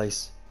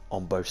fireplace,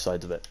 on both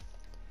sides of it.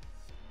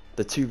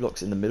 The 2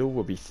 blocks in the middle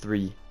will be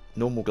 3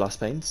 normal glass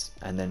panes,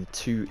 and then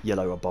 2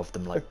 yellow above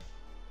them. Like,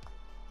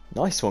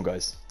 nice one,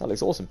 guys. That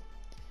looks awesome.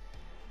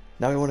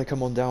 Now we want to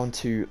come on down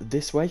to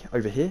this way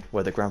over here,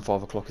 where the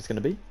grandfather clock is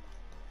going to be.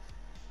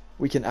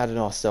 We can add in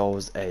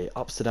ourselves a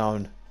ups to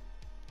down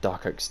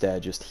dark oak stair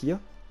just here.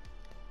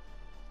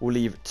 We'll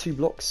leave 2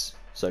 blocks,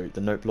 so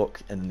the note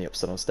block and then the ups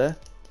to down stair.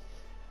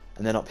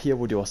 And then up here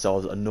we'll do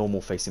ourselves a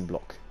normal facing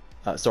block.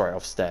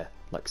 Of stair,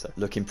 like so.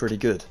 Looking pretty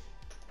good.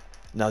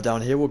 Now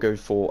down here we'll go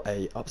for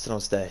a ups to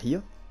down stair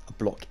here, a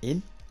block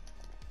in.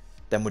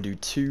 Then we'll do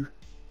 2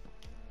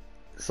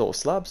 sort of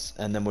slabs,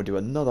 and then we'll do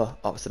another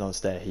ups to down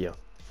stair here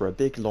for a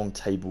big long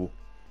table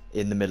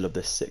in the middle of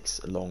this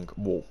 6 long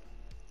wall.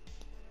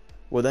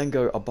 We'll then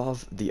go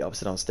above the ups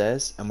to down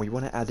stairs, and we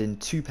want to add in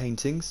 2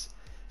 paintings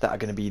that are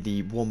going to be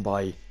the 1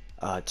 by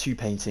 2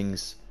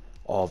 paintings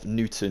of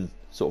Newton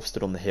sort of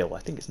stood on the hill. I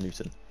think it's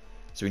Newton.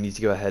 So we need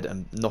to go ahead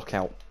and knock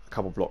out a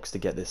couple blocks to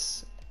get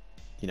this,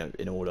 you know,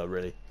 in order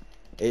really.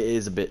 It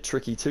is a bit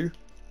tricky too,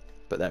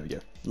 but there we go.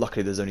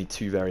 Luckily there's only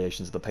 2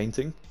 variations of the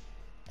painting,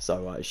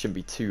 so it shouldn't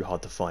be too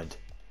hard to find.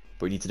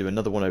 But we need to do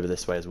another one over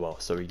this way as well,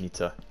 so we need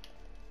to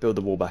build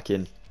the wall back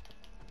in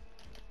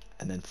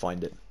and then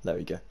find it. There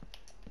we go,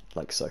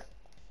 like so.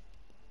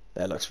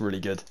 That looks really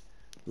good.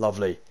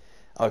 Lovely.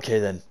 Okay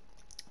then,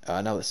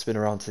 now let's spin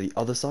around to the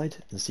other side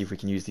and see if we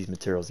can use these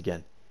materials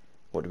again.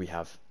 What do we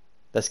have?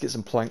 Let's get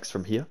some planks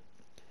from here,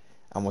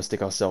 and we'll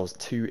stick ourselves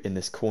 2 in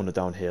this corner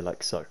down here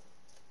like so.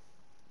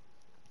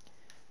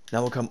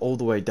 Now we'll come all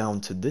the way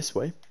down to this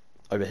way,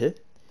 over here,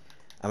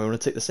 and we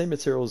want to take the same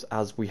materials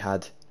as we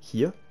had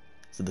here,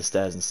 so the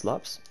stairs and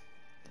slabs,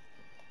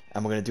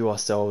 and we're going to do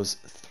ourselves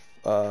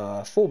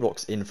 4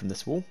 blocks in from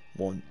this wall.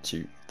 1,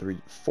 2, 3,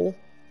 4.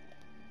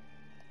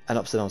 An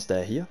upside down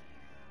stair here,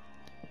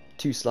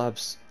 2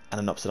 slabs, and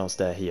an upside down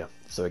stair here.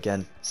 So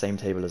again, same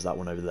table as that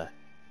one over there.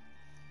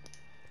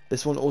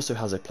 This one also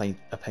has a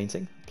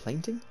painting,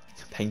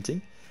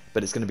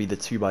 but it's going to be the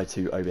 2 by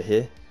 2 over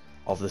here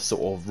of the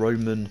sort of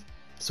Roman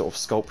sort of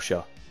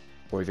sculpture,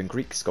 or even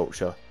Greek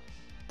sculpture.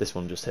 This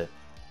one just here.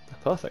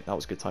 Perfect. That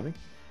was good timing.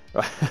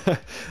 Right.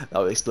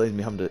 That explains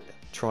me having to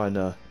try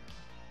and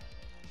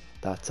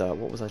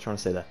what was I trying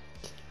to say there?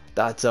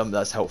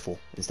 That's helpful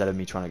instead of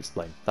me trying to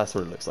explain. That's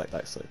what it looks like.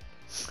 That's so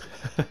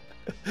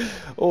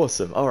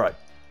awesome. All right.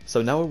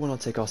 So now we want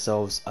to take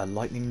ourselves a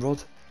lightning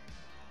rod,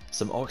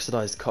 some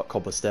oxidized cut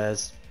copper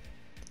stairs,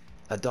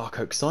 a dark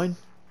oak sign,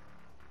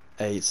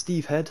 a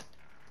Steve head,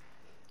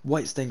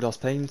 white stained glass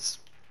panes,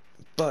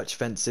 birch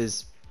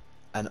fences,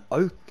 an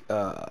oak.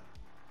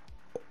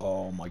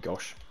 Oh my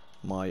gosh,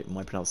 my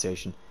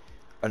pronunciation.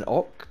 An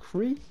ochre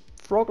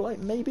frog light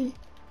maybe.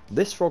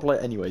 This frog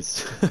light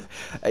anyways.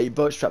 A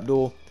birch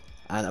trapdoor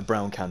and a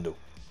brown candle.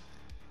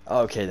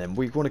 Okay then,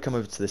 we want to come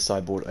over to this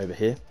sideboard over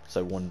here.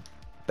 So one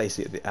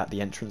basically at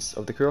the entrance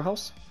of the Creel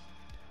house.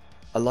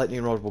 A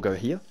lightning rod will go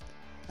here,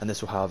 and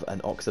this will have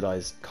an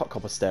oxidized cut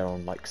copper stair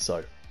on like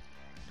so.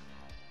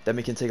 Then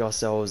we can take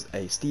ourselves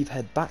a Steve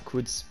head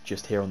backwards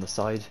just here on the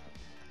side,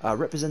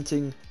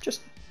 representing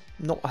just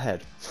not a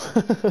head,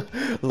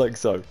 like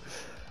so.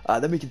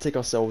 Then we can take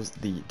ourselves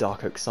the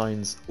dark oak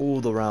signs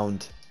all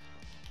around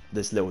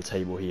this little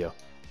table here.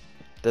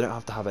 They don't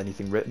have to have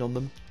anything written on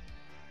them,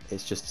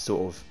 it's just to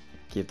sort of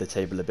give the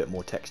table a bit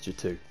more texture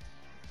too,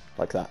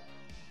 like that.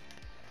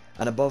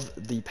 And above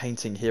the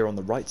painting here on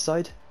the right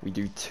side, we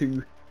do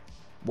 2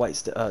 white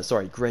stained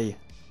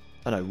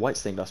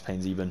glass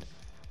panes even,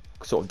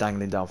 sort of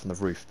dangling down from the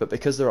roof. But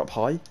because they're up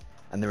high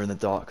and they're in the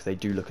dark, they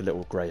do look a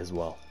little grey as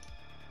well,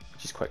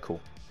 which is quite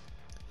cool.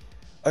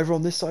 Over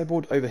on this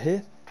sideboard over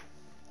here,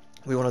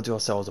 we want to do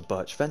ourselves a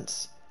birch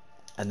fence,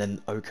 and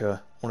then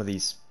ochre, one of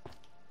these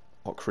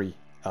ochre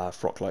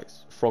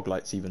frog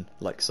lights even,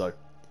 like so.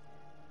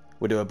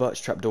 We'll do a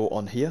birch trapdoor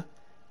on here.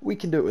 We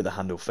can do it with the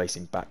handle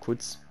facing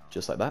backwards,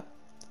 just like that.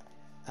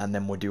 And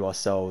then we'll do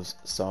ourselves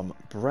some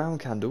brown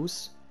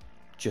candles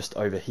just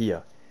over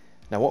here.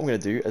 Now what I'm going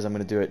to do is I'm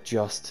going to do it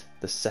just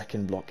the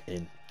second block in.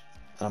 And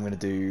I'm going to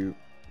do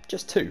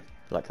just 2,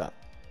 like that.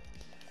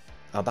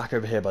 Back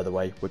over here, by the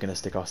way, we're going to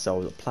stick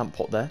ourselves a plant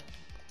pot there.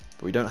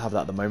 But we don't have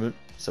that at the moment,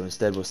 so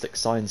instead we'll stick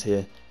signs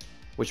here,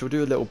 which will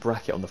do a little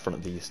bracket on the front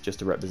of these, just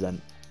to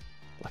represent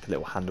like a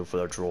little handle for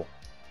the drawer.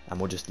 And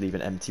we'll just leave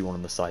an empty one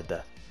on the side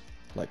there,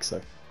 like so.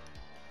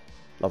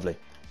 Lovely.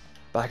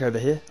 Back over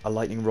here, a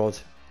lightning rod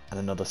and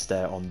another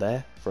stair on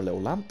there for a little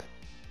lamp.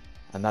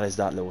 And that is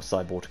that little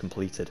sideboard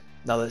completed.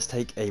 Now let's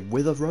take a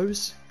wither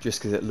rose, just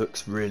because it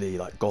looks really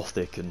like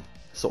gothic and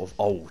sort of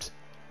old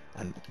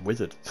and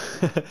withered.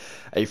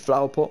 A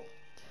flower pot,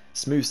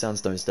 smooth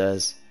sandstone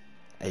stairs,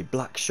 a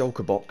black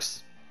shulker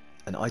box,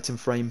 an item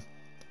frame,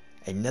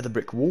 a nether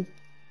brick wall,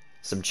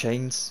 some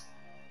chains,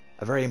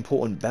 a very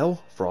important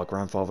bell for our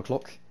grandfather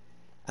clock,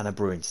 and a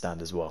brewing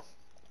stand as well.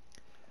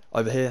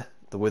 Over here,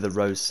 the withered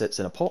rose sits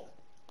in a pot,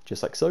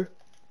 just like so.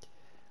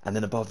 And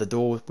then above the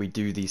door, we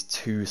do these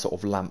 2 sort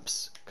of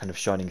lamps kind of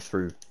shining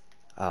through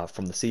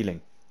from the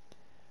ceiling.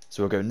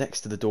 So we'll go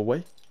next to the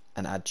doorway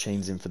and add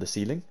chains in for the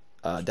ceiling,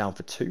 down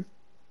for 2.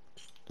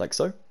 like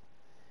so.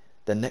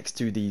 Then next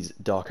to these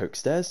dark oak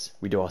stairs,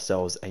 we do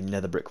ourselves a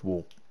nether brick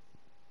wall,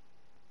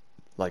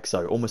 like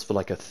so, almost for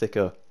like a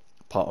thicker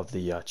part of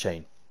the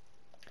chain.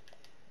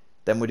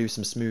 Then we do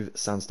some smooth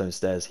sandstone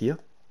stairs here,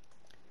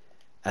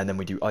 and then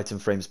we do item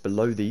frames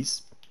below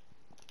these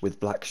with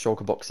black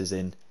shulker boxes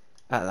in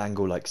at an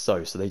angle like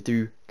so, so they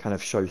do kind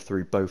of show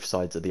through both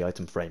sides of the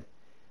item frame,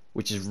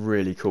 which is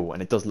really cool,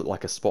 and it does look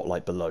like a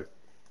spotlight below,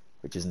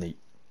 which is neat.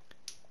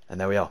 And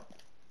there we are.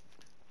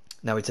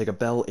 Now we take a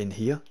bell in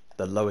here,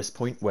 the lowest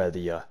point where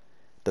the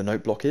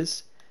note block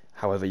is.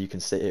 However, you can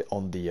sit it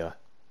on the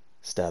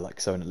stair like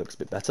so, and it looks a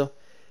bit better.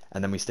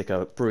 And then we stick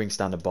a brewing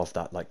stand above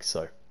that like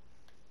so.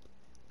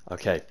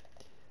 Okay,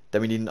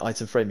 then we need an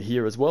item frame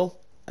here as well,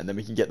 and then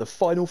we can get the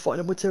final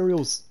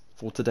materials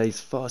for today's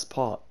first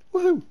part.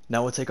 Woohoo!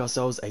 Now we'll take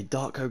ourselves a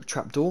dark oak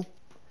trapdoor,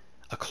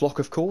 a clock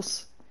of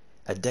course,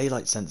 a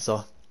daylight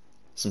sensor,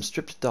 some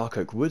stripped dark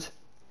oak wood,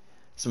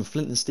 some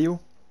flint and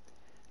steel,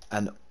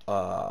 and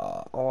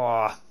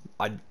I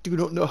do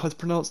not know how to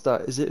pronounce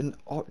that. Is it an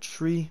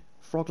archery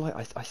froglight?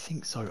 I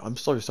think so. I'm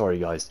so sorry,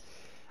 guys.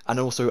 And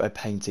also a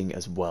painting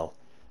as well.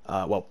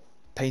 Well,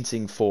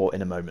 painting for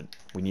in a moment.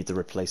 We need to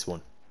replace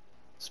one.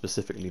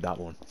 Specifically that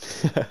one.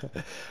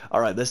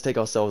 Alright, let's take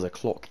ourselves a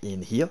clock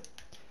in here,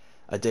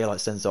 a daylight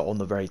sensor on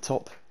the very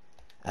top,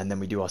 and then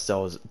we do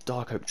ourselves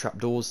dark oak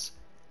trapdoors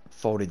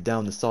folded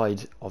down the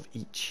side of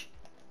each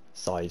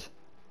side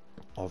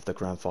of the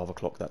grandfather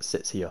clock that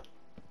sits here.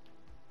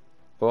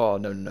 Oh,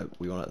 no,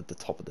 we want it at the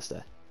top of the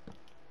stair.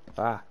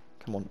 Ah,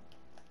 come on.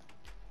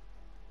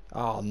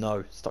 Oh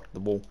no, stuck to the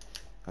wall.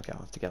 Okay, I'll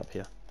have to get up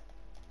here.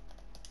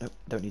 Nope,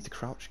 don't need to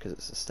crouch because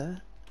it's a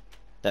stair.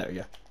 There we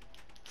go.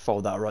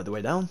 Fold that right the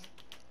way down,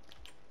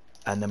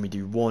 and then we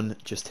do one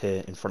just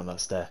here in front of that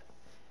stair,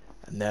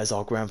 and there's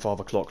our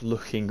grandfather clock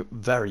looking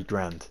very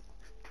grand.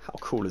 How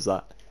cool is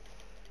that?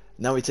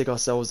 Now we take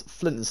ourselves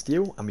flint and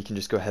steel, and we can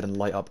just go ahead and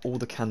light up all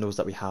the candles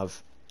that we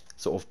have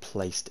sort of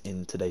placed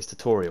in today's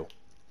tutorial.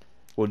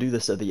 We'll do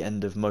this at the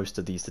end of most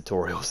of these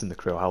tutorials in the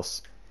Creel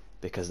house,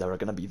 because there are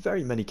going to be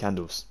very many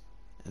candles,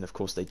 and of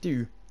course they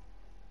do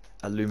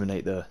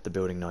illuminate the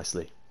building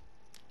nicely.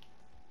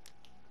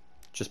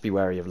 Just be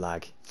wary of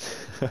lag.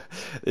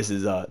 This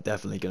is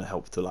definitely going to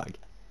help to lag.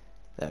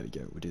 There we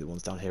go, we'll do the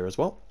ones down here as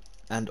well.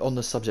 And on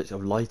the subject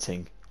of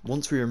lighting,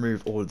 once we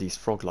remove all of these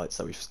frog lights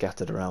that we've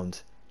scattered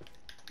around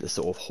the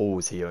sort of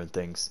halls here and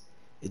things,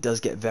 it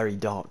does get very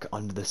dark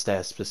under the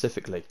stairs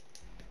specifically.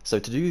 So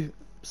to do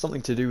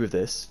something to do with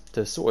this,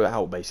 to sort it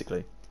out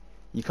basically,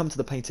 you come to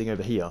the painting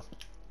over here,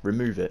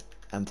 remove it,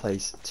 and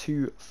place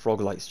 2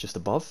 frog lights just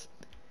above,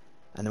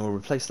 and then we'll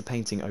replace the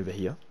painting over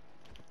here.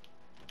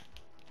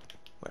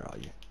 Where are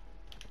you?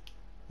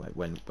 Wait,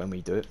 when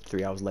we do it,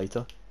 3 hours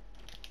later.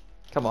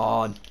 Come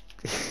on!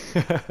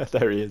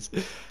 There he is.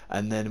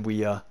 And then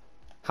we have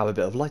a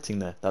bit of lighting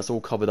there. That's all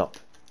covered up.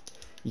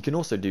 You can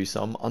also do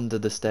some under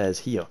the stairs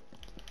here.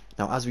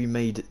 Now, as we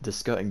made the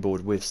skirting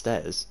board with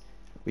stairs,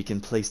 we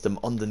can place them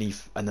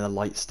underneath, and then the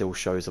light still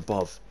shows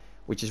above,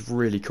 which is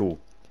really cool.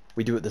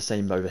 We do it the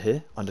same over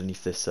here,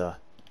 underneath this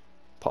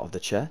part of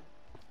the chair.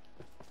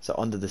 So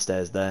under the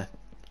stairs there,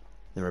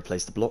 then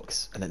replace the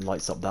blocks, and it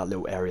lights up that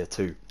little area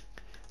too.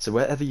 So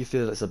wherever you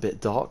feel it's a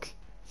bit dark,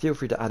 feel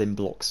free to add in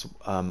blocks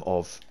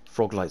of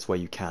frog lights where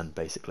you can,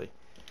 basically.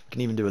 You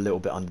can even do a little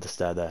bit under the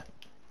stair there,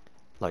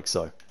 like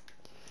so.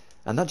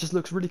 And that just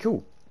looks really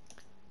cool.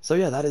 So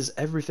yeah, that is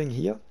everything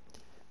here.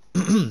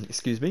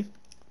 Excuse me.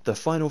 The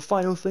final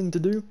thing to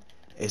do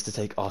is to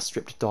take our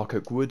stripped dark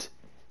oak wood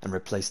and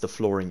replace the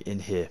flooring in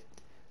here,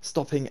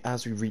 stopping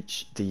as we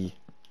reach the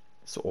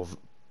sort of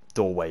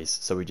doorways.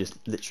 So we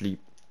just literally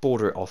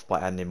border it off by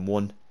adding in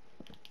one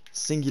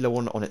singular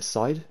one on its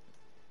side.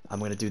 I'm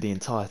going to do the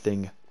entire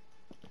thing,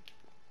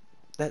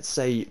 let's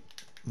say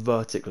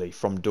vertically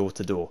from door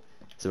to door.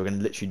 So we're going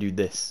to literally do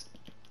this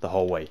the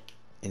whole way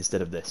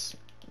instead of this,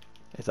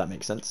 if that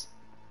makes sense.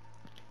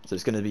 So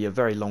it's going to be a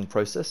very long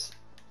process,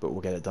 but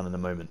we'll get it done in a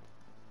moment.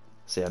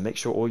 So yeah, make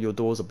sure all your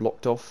doors are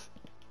blocked off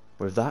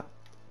with that,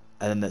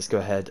 and then let's go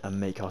ahead and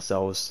make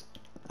ourselves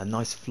a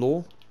nice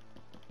floor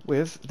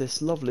with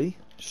this lovely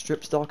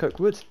stripped dark oak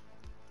wood.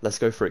 Let's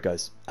go for it,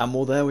 guys. And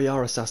well, there we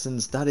are,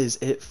 assassins. That is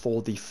it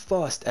for the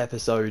first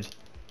episode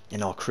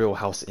in our Creel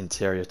House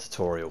Interior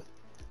tutorial.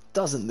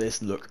 Doesn't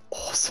this look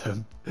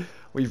awesome?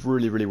 We've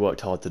really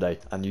worked hard today,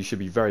 and you should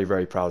be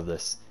very proud of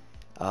this.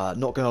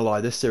 Not gonna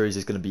lie, this series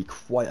is gonna be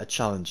quite a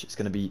challenge. It's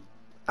gonna be...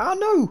 Ah,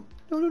 no!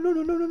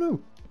 No.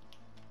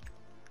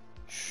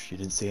 Shh, you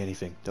didn't see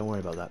anything. Don't worry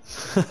about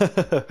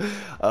that.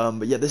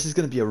 But yeah, this is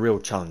gonna be a real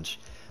challenge.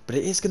 But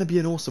it is gonna be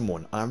an awesome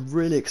one. I'm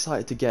really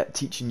excited to get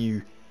teaching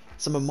you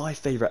some of my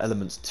favourite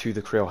elements to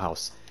the Creel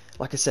house.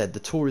 Like I said, the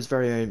tour is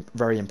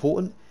very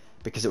important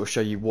because it will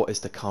show you what is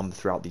to come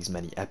throughout these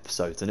many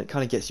episodes, and it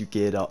kind of gets you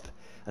geared up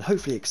and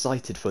hopefully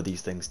excited for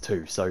these things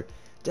too. So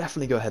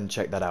definitely go ahead and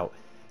check that out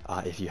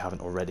if you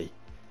haven't already.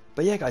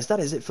 But yeah, guys,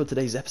 that is it for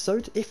today's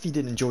episode. If you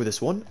did enjoy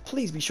this one,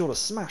 please be sure to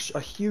smash a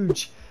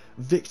huge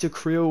Victor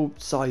Creel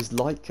sized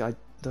like. I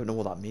don't know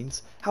what that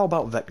means. How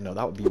about Vecna?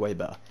 That would be way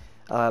better.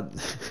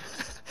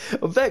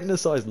 a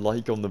Vecna-sized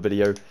like on the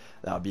video.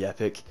 That would be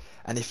epic.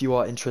 And if you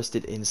are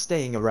interested in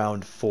staying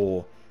around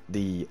for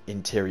the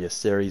interior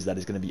series that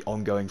is going to be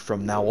ongoing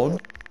from now on,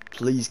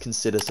 please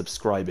consider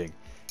subscribing.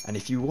 And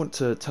if you want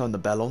to turn the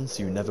bell on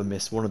so you never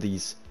miss one of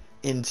these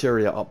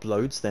interior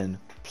uploads, then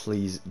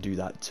please do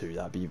that too.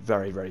 That'd be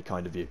very, very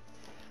kind of you.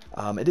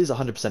 It is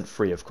 100%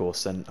 free, of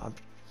course, and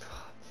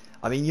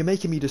I mean, you're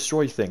making me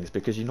destroy things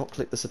because you've not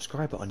clicked the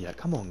subscribe button yet.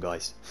 Come on,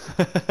 guys.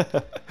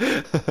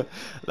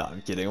 No,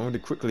 I'm kidding. I'm going to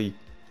quickly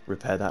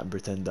repair that and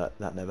pretend that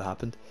that never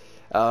happened.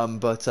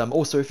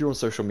 Also, if you're on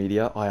social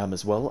media, I am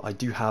as well. I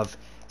do have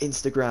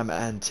Instagram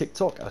and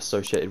TikTok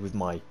associated with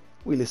my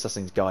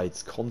Wheelassassin's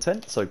Guides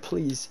content, so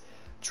please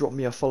drop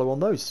me a follow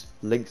on those.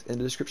 Links in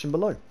the description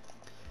below.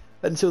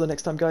 Until the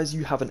next time, guys,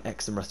 you have an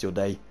excellent rest of your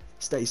day.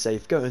 Stay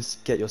safe. Go and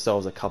get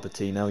yourselves a cup of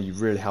tea now. You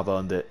really have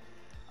earned it.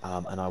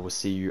 And I will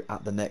see you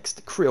at the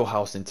next Creel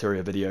House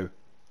Interior video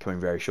coming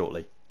very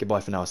shortly.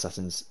 Goodbye for now,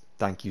 Assassins.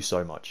 Thank you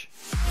so much.